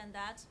earlier than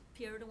that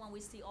period when we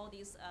see all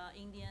these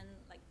Indian,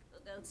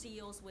 the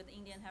CEOs with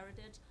Indian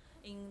heritage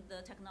in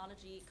the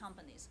technology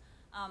companies.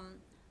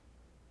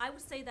 I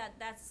would say that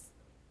that's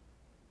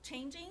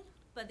changing,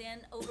 but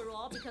then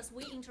overall, because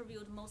we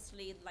interviewed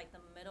mostly the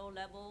middle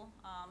level,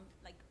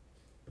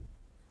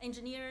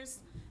 engineers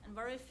and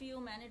very few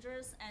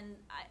managers, and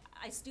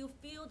I still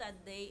feel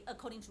that they,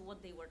 according to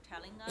what they were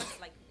telling us,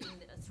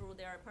 through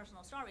their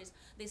personal stories,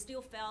 they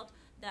still felt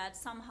that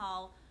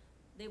somehow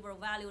they were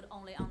valued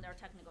only on their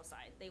technical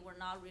side. They were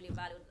not really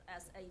valued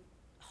as a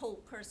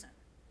whole person,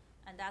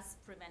 and that's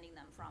preventing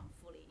them from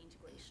fully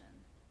integration.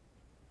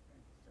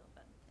 So,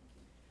 but thank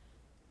you.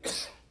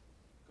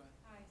 Go ahead.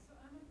 Hi, so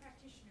I'm a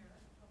practitioner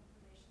of public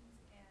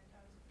relations, and I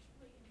was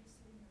particularly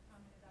interested in your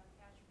comment about the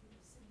attribute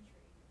of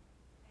symmetry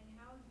and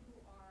how you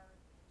are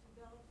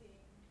developing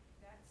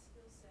that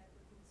skill set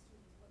within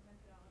students, what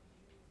methodology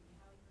you're using,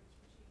 how you're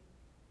teaching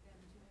them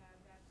to have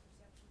that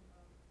perception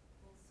of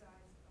both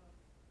sides of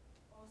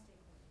all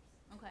stakeholders.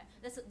 Okay,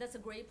 that's a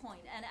great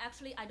point. And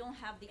actually, I don't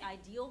have the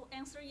ideal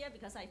answer yet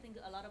because I think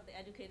a lot of the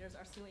educators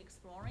are still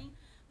exploring.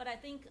 But I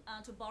think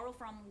to borrow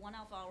from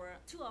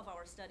two of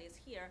our studies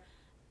here,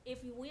 if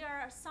we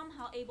are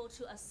somehow able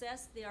to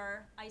assess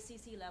their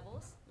ICC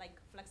levels, like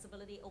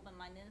flexibility,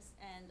 open-mindedness,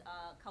 and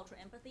cultural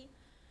empathy,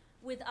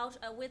 with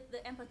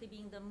the empathy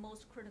being the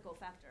most critical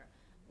factor,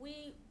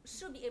 we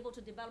should be able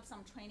to develop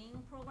some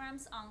training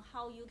programs on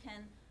how you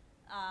can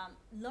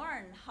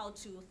learn how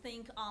to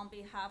think on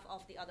behalf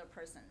of the other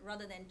person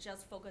rather than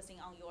just focusing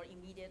on your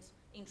immediate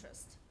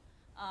interest.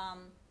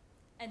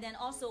 And then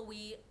also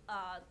we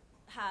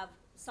have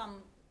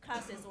some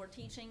classes or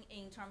teaching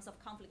in terms of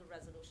conflict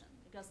resolution,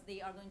 because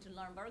they are going to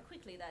learn very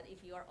quickly that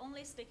if you are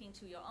only sticking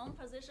to your own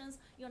positions,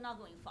 you're not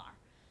going far.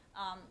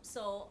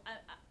 So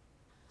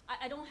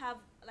I don't have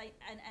like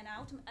an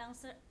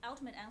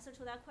ultimate answer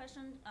to that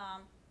question,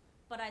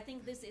 but I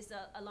think this is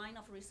a line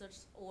of research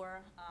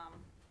or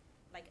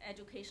like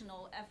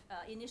educational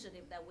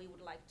initiative that we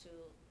would like to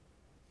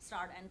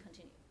start and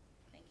continue.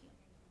 Thank you.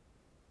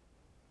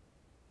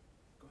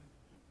 Go ahead.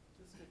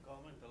 Just a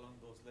comment along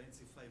those lines,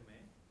 if I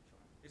may.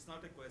 It's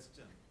not a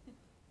question.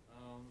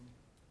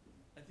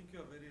 I think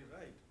you're very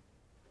right.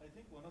 I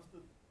think one of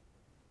the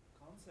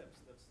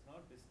concepts that's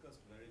not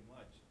discussed very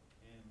much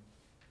in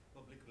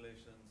public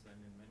relations and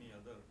in many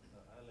other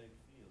allied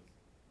fields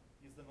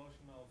is the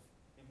notion of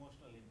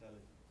emotional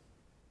intelligence.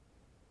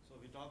 So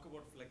we talk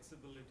about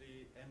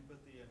flexibility,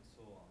 empathy, and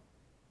so on.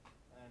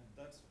 And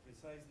that's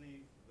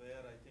precisely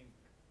where I think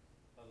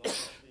a lot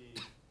of the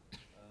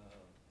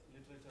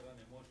literature on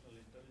emotional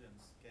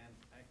intelligence can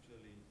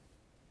actually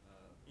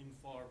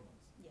inform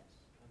us. Yes.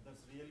 And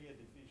that's really a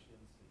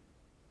deficiency.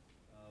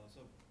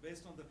 So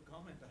based on that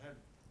comment, I had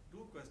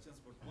two questions,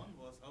 but one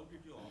was, how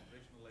did you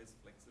operationalize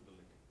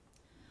flexibility?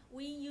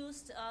 We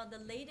used the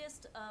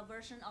latest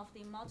version of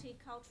the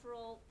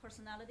multicultural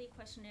personality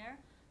questionnaire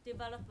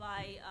developed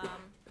by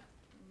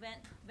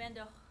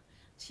Vander.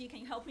 Chi, can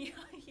you help me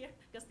here?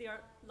 Because they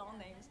are long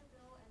names.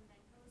 Vanderbilt and Van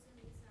Kosen,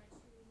 these are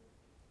two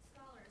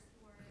scholars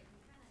who are in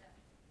Canada.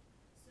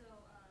 So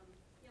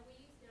we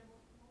use their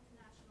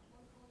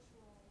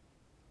multicultural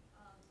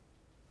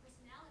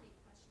personality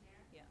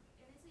questionnaire. Yeah.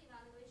 And it's an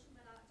evaluation,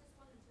 but I just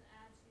wanted to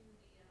add to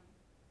the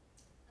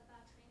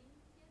about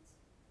training kits.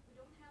 We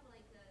don't have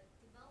like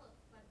developed,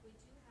 but we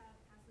do have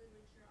past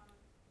literature on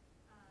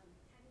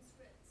typing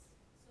scripts.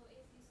 So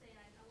if you say,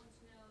 I want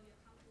to know your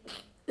company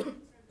survey,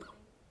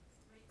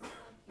 right? So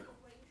people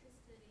who are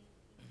interested in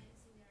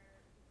enhancing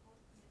their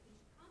cultural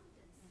communication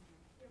competence,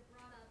 they're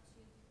brought up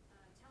to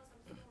tell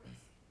some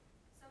stories.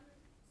 Some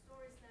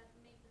stories that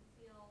make them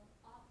feel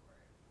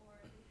awkward or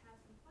they have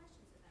some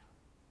questions about.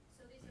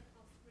 So these are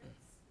called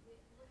scripts. We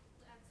look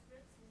at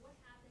scripts and what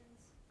happens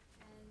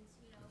and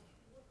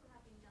what could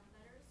have been done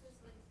better. So it's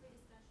like a free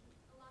discussion.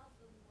 A lot of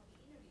them will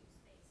be interviews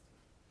based.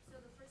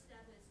 So the first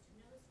step is to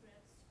know the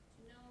scripts,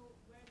 to know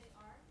where they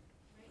are,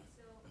 right?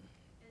 So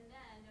and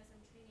then there's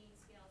some training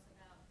scales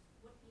about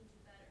what can you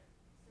do better.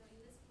 So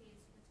in this case,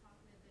 you can talk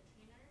with the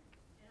trainer,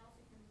 and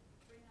also you can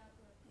bring up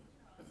a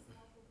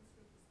small focus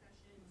group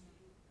discussion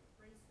to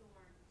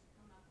brainstorm, to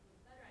come up with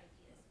better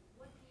ideas.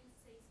 What do you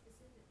say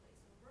specifically?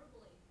 So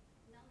verbally,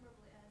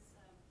 non-verbally, as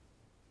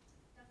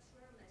Dr.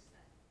 Schwerman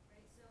said,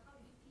 right? So how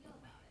do you feel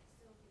about it?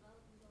 So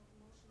developing those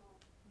emotional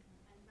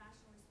and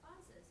rational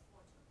responses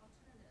for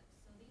alternatives.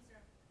 So these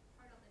are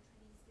part of the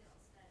training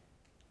skills that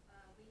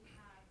we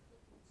have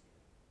looked into.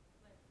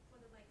 But for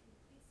the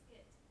complete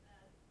skit,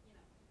 we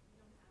don't have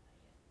that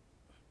yet.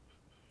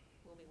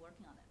 We'll be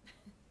working on it.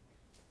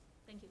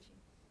 Thank you, Chi.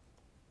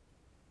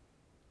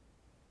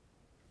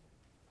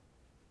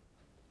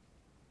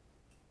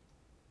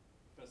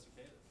 Professor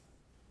Catus.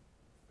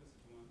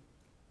 Professor Duan,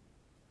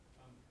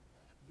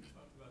 you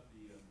talked about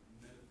the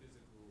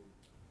metaphysical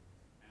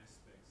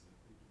aspects of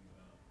thinking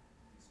about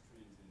these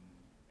trends in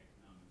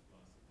economic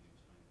philosophy in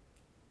China.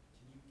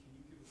 Can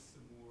you give us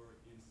some more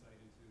insight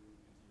into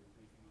your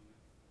thinking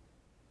on that?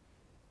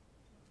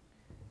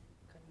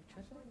 Can you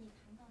他 translate? 说你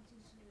谈到就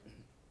是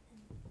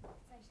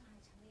在上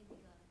海成立那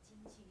个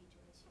经济哲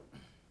学的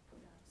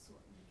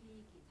所，你可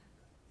以给他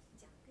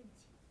讲更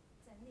清，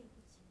在内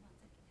部情况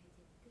再给他一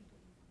些更多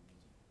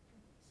information， 更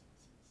多信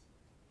息。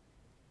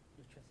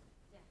 You translate.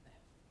 这样。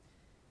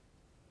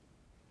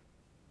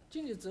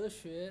经济哲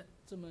学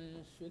这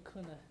门学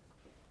科呢，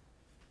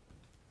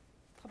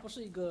它不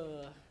是一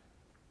个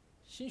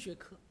新学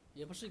科，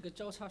也不是一个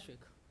交叉学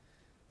科。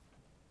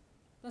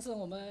但是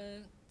我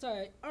们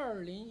在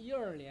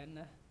2012年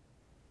呢，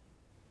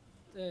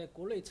在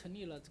国内成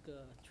立了这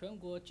个全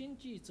国经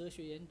济哲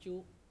学研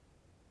究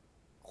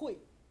会，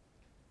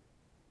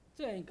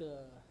这样一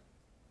个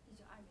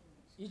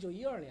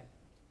1920年。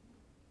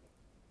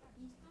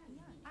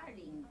 2012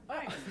年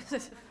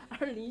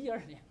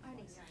2012年，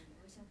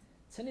我想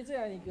成立这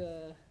样一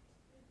个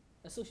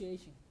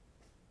association。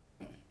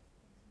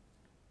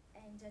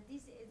 And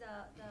this is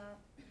the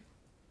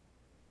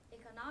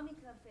economic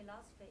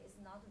philosophy is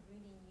not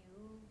really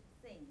new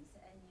things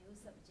and new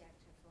subject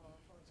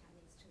for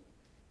Chinese too.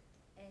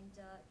 And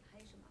还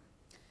有什么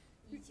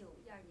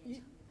？1912年成立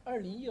的。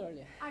 2012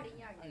年。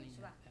 2012年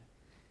是吧？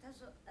他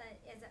说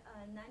as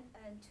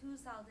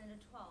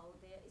 2012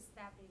 they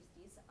established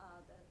this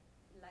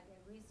like a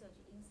research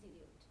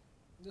institute.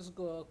 这是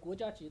个国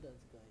家级的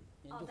这个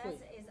研 Oh, 究 that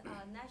会。 is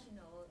a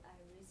national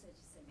research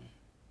center.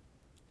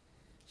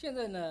 现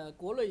在呢，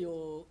国内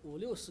有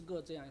50-60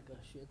个这样一个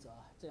学者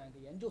啊，这样一个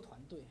研究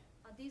团队。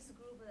 This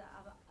group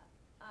of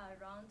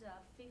around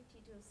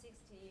 50 to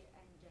 60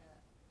 and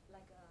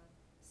like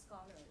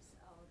scholars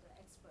or the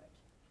expert.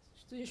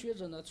 这些学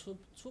者呢，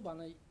出版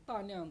了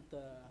大量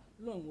的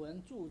论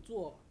文著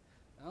作，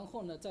然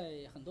后呢，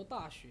在很多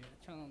大学，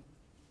像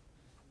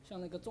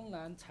那个中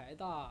南财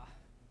大、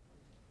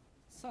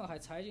上海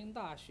财经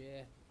大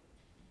学、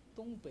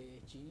东北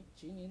吉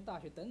林大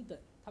学等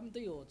等，他们都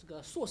有这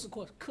个硕士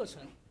课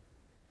程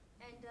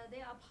And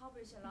they are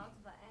published a lot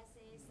of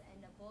essays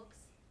and books,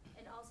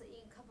 and also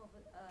in a couple of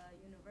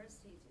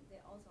universities,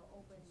 they also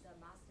open the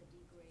master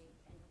degree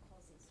and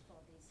courses for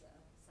this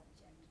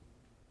subject.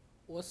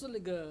 我是那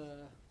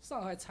个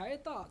上海财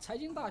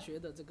经大学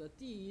的这个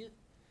第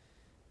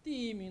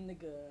一名那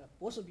个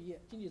博士毕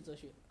业经济哲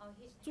学， Oh,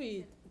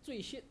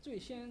 最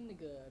先那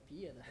个毕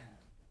业的。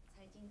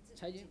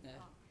财经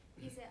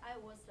He said I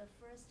was the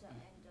first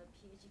and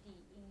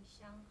PhD in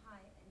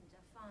Shanghai and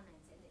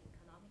finance and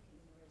economic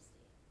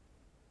university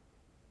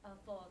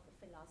for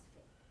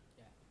philosophy.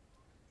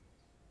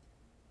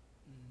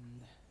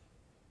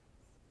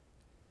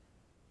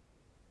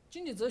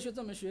 经济哲学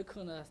这门学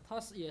科呢，它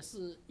也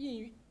是应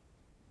于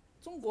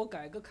中国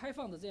改革开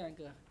放的这样一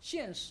个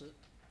现实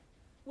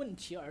问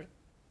题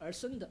而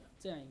生的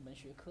这样一门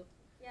学科。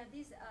Yeah,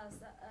 this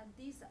and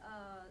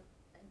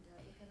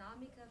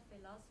economic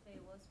philosophy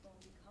was born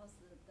because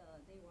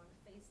they want to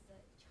face the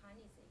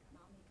Chinese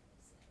economic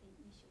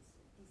issues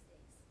these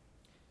days.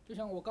 就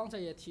像我刚才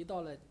也提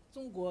到了，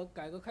中国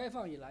改革开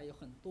放以来有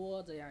很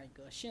多这样一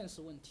个现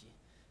实问题，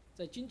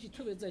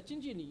特别在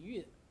经济领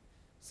域，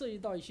涉及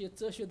到一些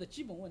哲学的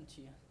基本问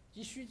题，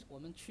急需我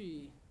们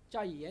去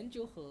加以研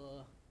究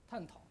和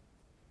探讨。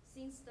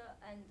Since the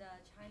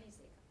Chinese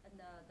and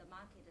the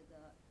market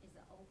is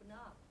open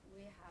up,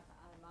 we have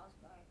a lot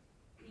of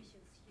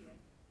issues here.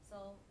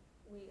 So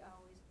we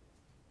always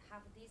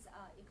have this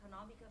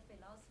economic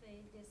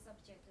philosophy. This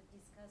subject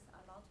discuss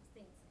a lot of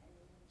things and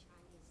in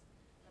Chinese,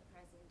 the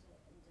present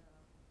and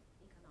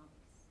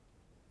economics.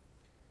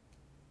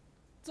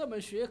 这门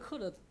学科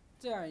的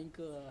这样一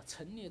个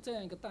成立，这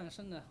样一个诞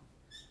生呢，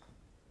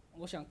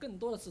我想更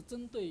多的是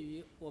针对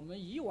于我们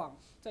以往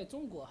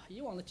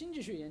的经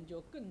济学研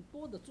究，更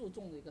多的注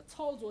重的一个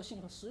操作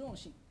性和实用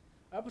性，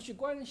而不去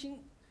关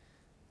心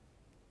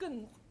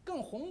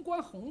更宏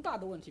观宏大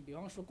的问题，比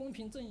方说公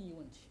平正义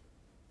问题。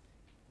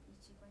你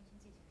去关心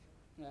这些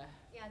是吧？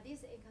 Yeah,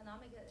 this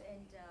economic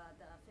and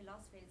the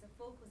philosophy is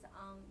focused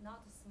on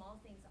not small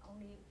things,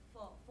 only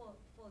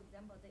for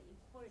example the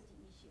equality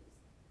issues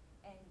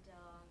and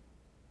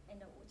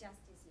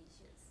justice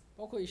issues.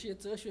 包括一些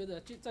哲学的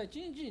在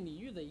经济领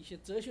域的一些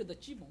哲学的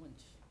基本问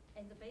题。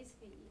And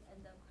basically,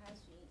 and the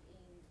question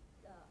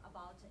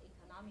about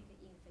economic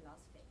in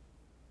philosophy.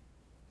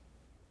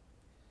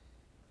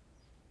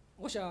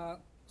 我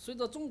想，随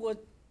着中国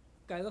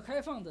改革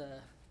开放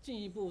的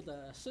进一步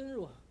的深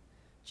入，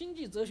经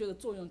济哲学的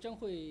作用将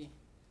会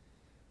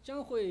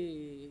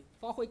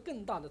发挥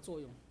更大的作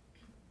用，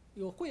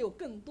会有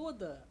更多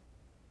的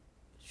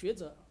学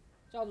者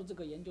加入这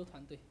个研究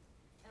团队。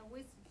And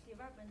with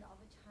development of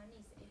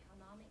Chinese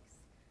economics,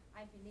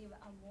 I believe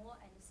more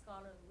and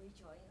scholars will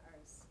join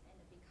us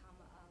and become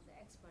the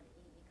expert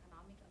in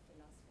economic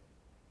philosophy.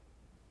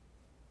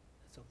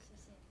 That's okay. 谢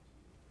谢。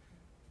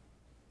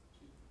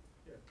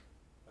Yeah.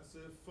 As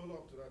a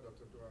follow-up to that,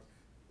 Dr. Duan,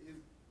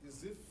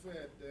 is it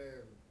fair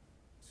then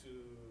to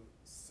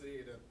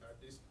say that at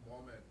this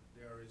moment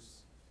there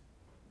is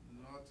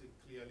not a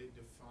clearly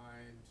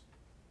defined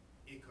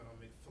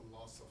economic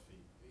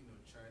philosophy,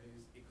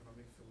 Chinese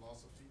economic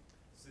philosophy,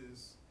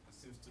 since it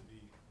seems to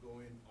be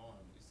going on?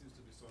 It seems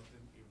to be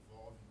something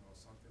evolving or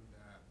something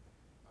that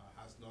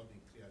has not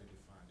been clearly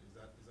defined. Is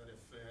that a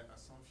fair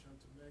assumption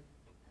to make?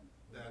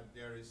 That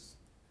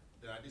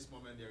at this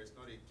moment there is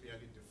not a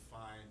clearly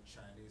defined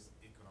Chinese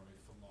economic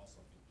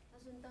philosophy. 他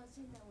说到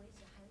现在为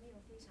止还没有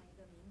非常一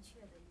个明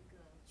确的一个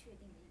确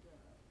定的一个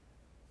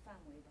范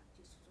围吧，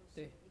就是说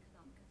是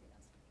economic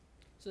philosophy.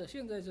 是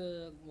现在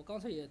我刚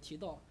才也提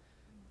到，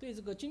对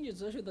这个经济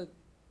哲学的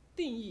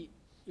定义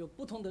有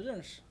不同的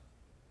认识，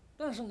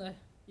但是呢，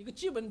一个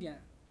基本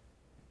点，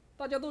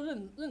大家都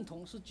认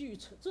同是基于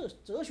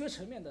哲学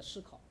层面的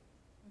思考。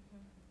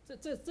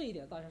这一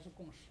点大家是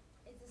共识。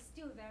It's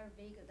still very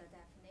vague the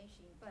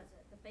definition, but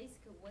the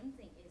basic one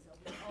thing is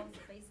we always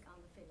based on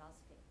the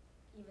philosophy,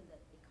 even the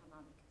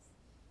economics.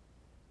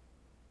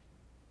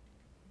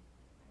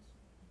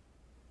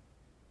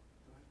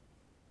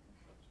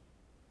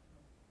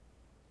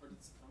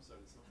 I'm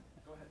sorry,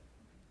 go ahead.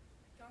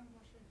 张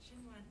博士，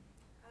请问，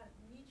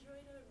你觉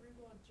得如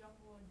果中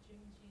国经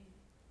济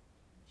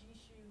继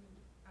续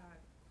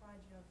快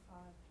着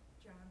发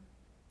展，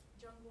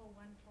中国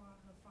文化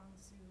和风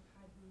俗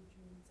还不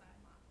存在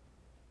吗？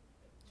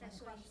再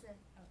说一次，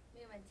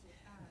没有问题。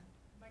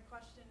My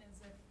question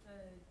is if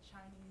the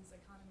Chinese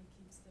economy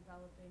keeps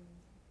developing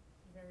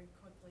very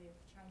quickly, if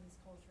Chinese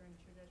culture and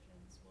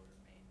traditions will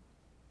remain.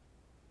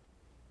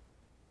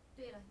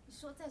 对了，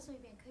再说一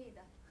遍，可以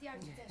的。第二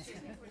句再说一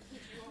遍，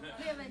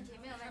没有问题，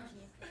没有问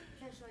题。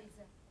再说一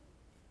次，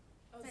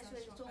再说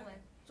一次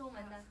中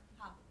文的。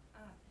好。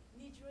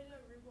你觉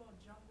得如果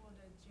中国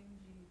的经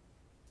济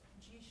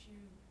继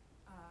续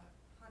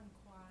很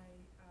快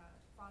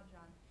发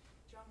展，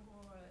中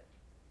国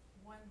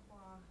文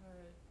化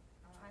和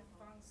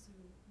风俗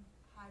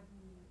还不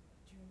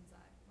存在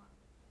吗？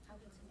还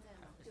不存在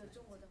吗？就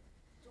中国的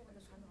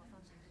传统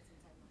方式还不存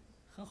在吗？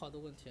很好的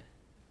问题。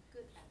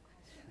Good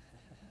question.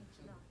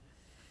 知道。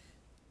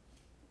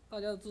大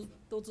家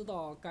都知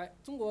道，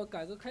中国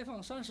改革开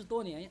放30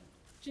多年，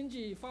经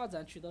济发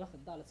展取得了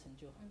很大的成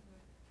就，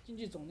 经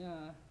济总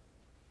量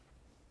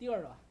第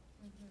2了。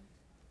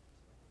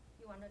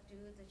You want to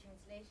do the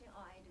translation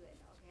or I do it?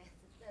 Okay.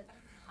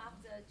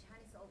 After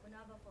Chinese opened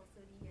up for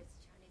 30 years,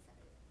 Chinese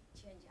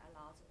changed a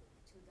lot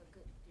to the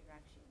good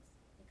directions,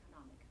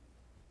 economic.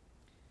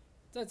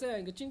 在这样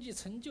一个经济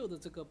成就的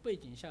这个背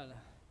景下呢，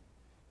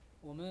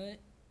我们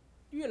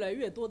越来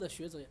越多的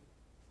学者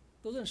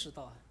都认识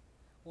到，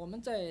我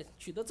们在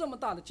取得这么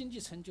大的经济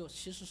成就，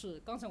其实是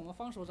刚才我们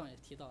方所长也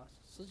提到，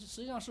实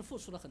际上是付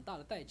出了很大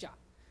的代价，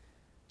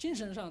精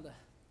神上的、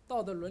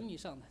道德伦理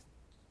上的，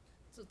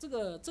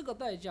这个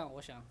代价，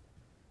我想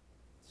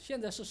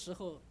现在是时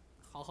候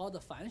好好的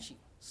反省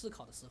思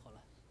考的时候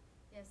了。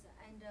Yes,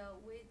 and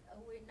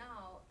we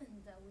now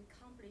we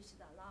accomplished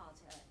a lot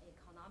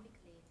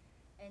economically,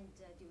 and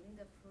during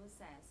the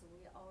process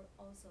we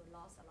also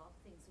lost a lot of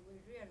things. We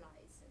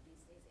realize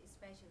these days,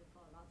 especially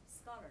for a lot of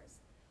scholars,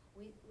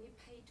 we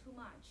pay too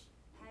much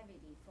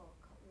heavily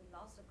we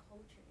lost the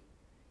culture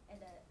and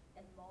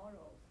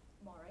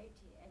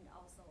morality and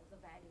also the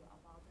value of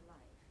our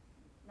life.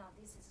 Now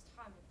this is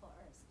time for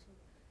us to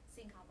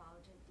think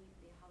about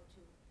deeply how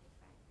to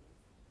effect this.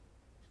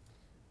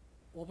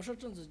 我不是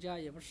政治家，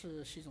也不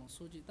是习总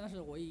书记，但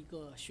是我以一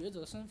个学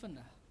者身份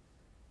呢，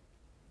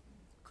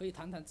可以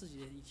谈谈自己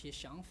的一些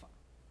想法。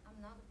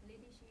I'm not a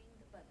politician,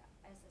 but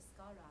as a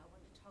scholar, I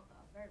want to talk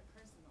a very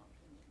personal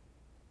opinion.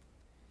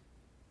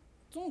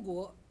 中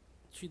国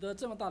取得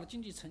这么大的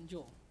经济成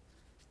就，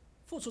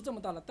付出这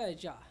么大的代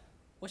价，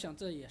我想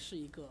这也是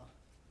一个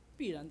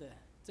必然的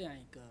这样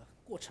一个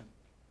过程。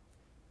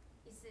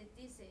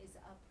This is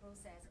a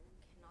process we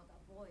cannot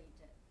avoid,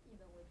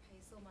 even we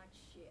pay so much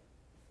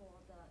for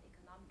the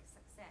economic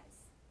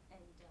success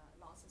and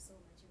lost so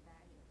much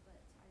value. But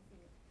I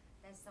think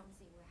that's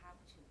something we have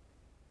to.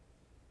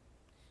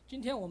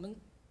 今天我们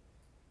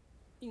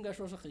应该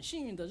说是很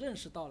幸运地认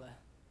识到了，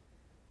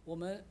我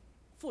们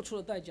付出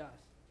的代价，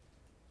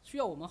需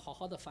要我们好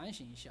好的反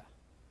省一下，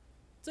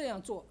这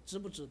样做值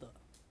不值得？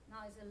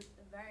 Now it's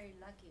very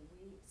lucky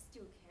we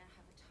still can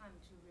have time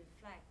to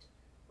reflect.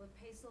 We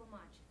pay so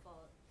much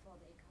for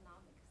the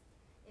economics.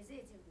 Is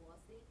it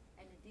worthy?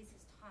 And this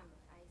is time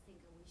I think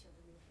we should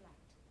reflect.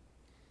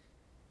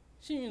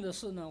 幸运的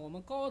是呢，我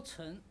们高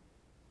层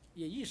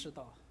也意识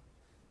到，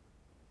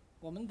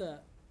我们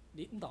的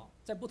领导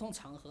在不同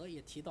场合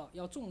也提到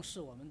要重视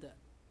我们的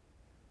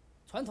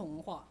传统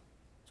文化，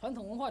传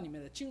统文化里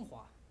面的精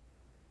华，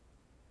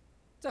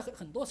在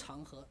很多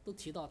场合都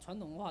提到传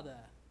统文化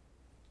的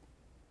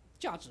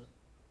价值。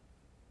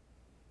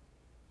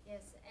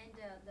Yes, and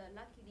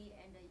luckily,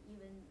 and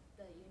even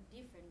the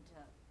different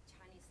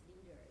Chinese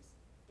leaders,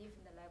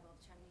 different level of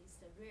Chinese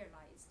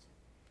realized,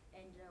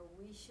 and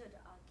we should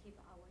keep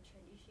our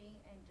tradition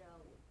and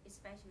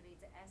especially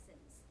the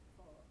essence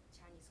for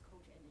Chinese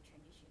culture and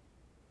tradition.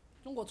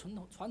 中国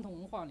传统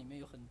文化里面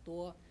有很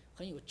多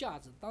很有价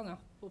值，当然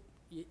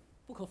也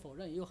不可否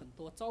认也有很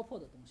多糟粕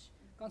的东西。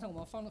刚才我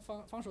们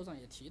方所长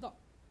也提到，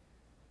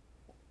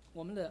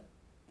我们的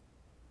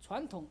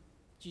传统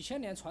几千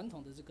年传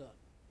统的这个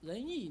仁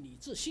义礼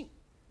智信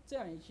这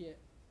样一些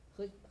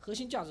核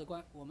心价值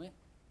观，我们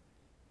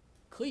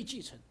可以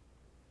继承。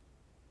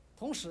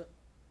同时，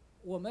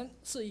我们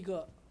是一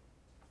个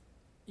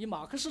以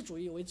马克思主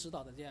义为指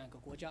导的这样一个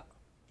国家，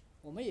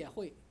我们也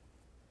会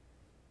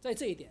在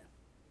这一点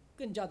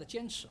更加的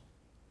坚持。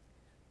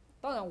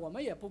当然，我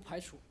们也不排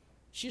除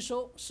吸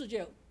收世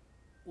界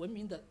文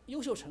明的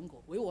优秀成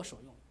果为我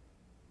所用。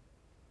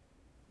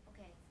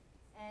Okay,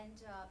 and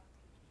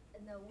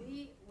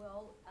we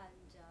will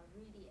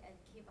really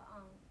keep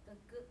on the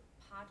good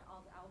part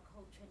of our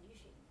culture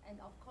tradition, and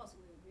of course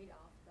we will rid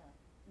of the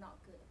not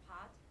good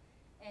part.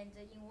 And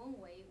in one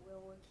way, we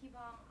will keep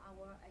on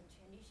our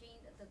tradition,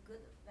 the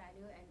good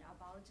value, and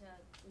about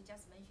we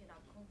just mentioned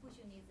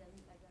Confucianism,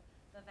 like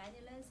the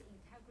benevolence,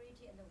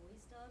 integrity, and the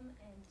wisdom,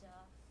 and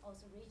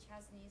also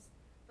righteousness.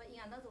 But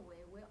in another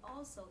way, we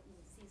also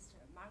insist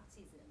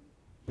Marxism.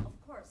 Of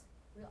course,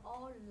 we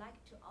all like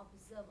to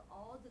observe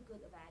all the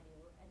good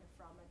value and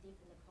from a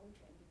different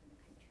culture and different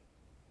country.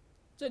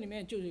 这里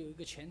面就有一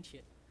个前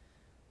提，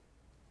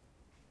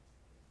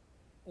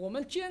我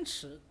们坚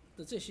持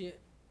的这些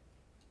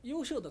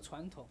优秀的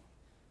传统、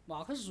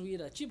马克思主义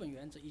的基本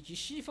原则，以及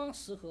西方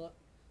适合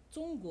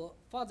中国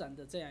发展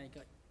的这样一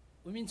个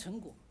文明成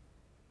果，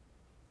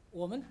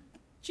我们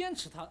坚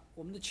持它，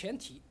我们的前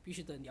提必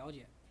须得了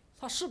解，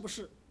它是不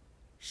是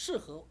适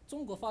合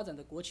中国发展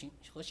的国情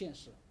和现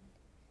实。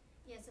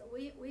 Yes,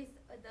 with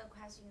the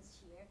questions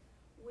here,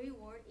 we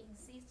will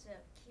insist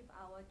keep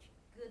our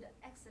good,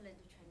 excellent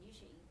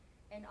tradition,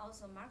 and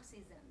also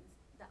Marxism,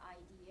 the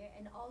idea,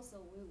 and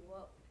also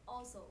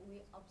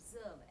we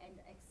observe and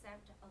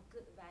accept a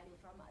good value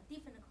from a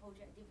different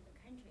culture and different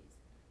countries.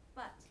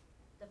 But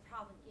the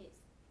problem is,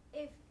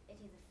 if it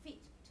is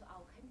fit to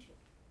our country,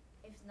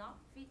 if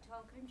not fit to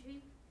our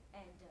country,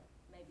 and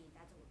maybe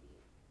that will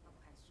be a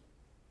question.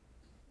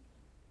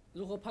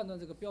 如何判断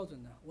这个标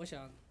准呢？我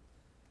想，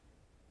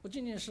不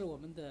仅仅是我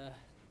们的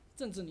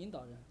政治领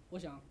导人，我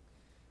想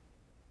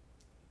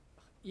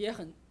也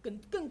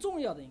更重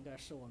要的应该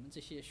是我们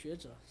这些学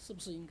者是不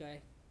是应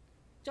该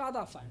加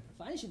大反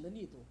省的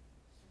力度，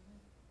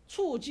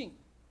促进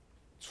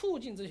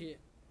这些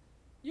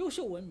优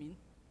秀文明、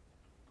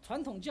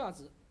传统价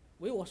值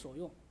为我所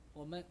用，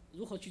我们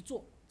如何去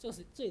做？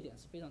这一点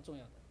是非常重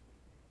要的。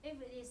If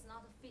it is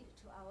not fit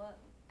to our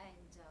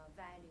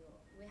value,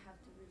 we have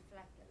to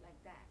reflect it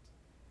like that.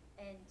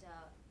 And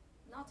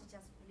not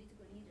just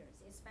political leaders,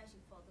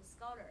 especially for the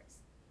scholars.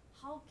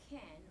 How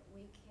can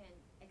we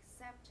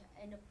accept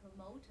and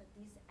promote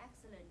this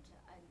excellent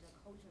and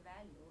cultural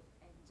value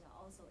and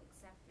also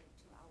accept it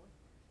to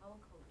our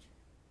culture?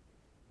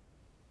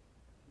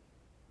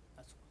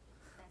 That's all.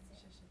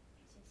 That's it.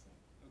 谢谢.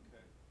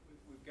 Okay,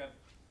 we've got,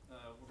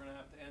 we're going to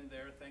have to end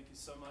there. Thank you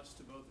so much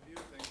to both of you.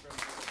 Thanks very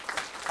much.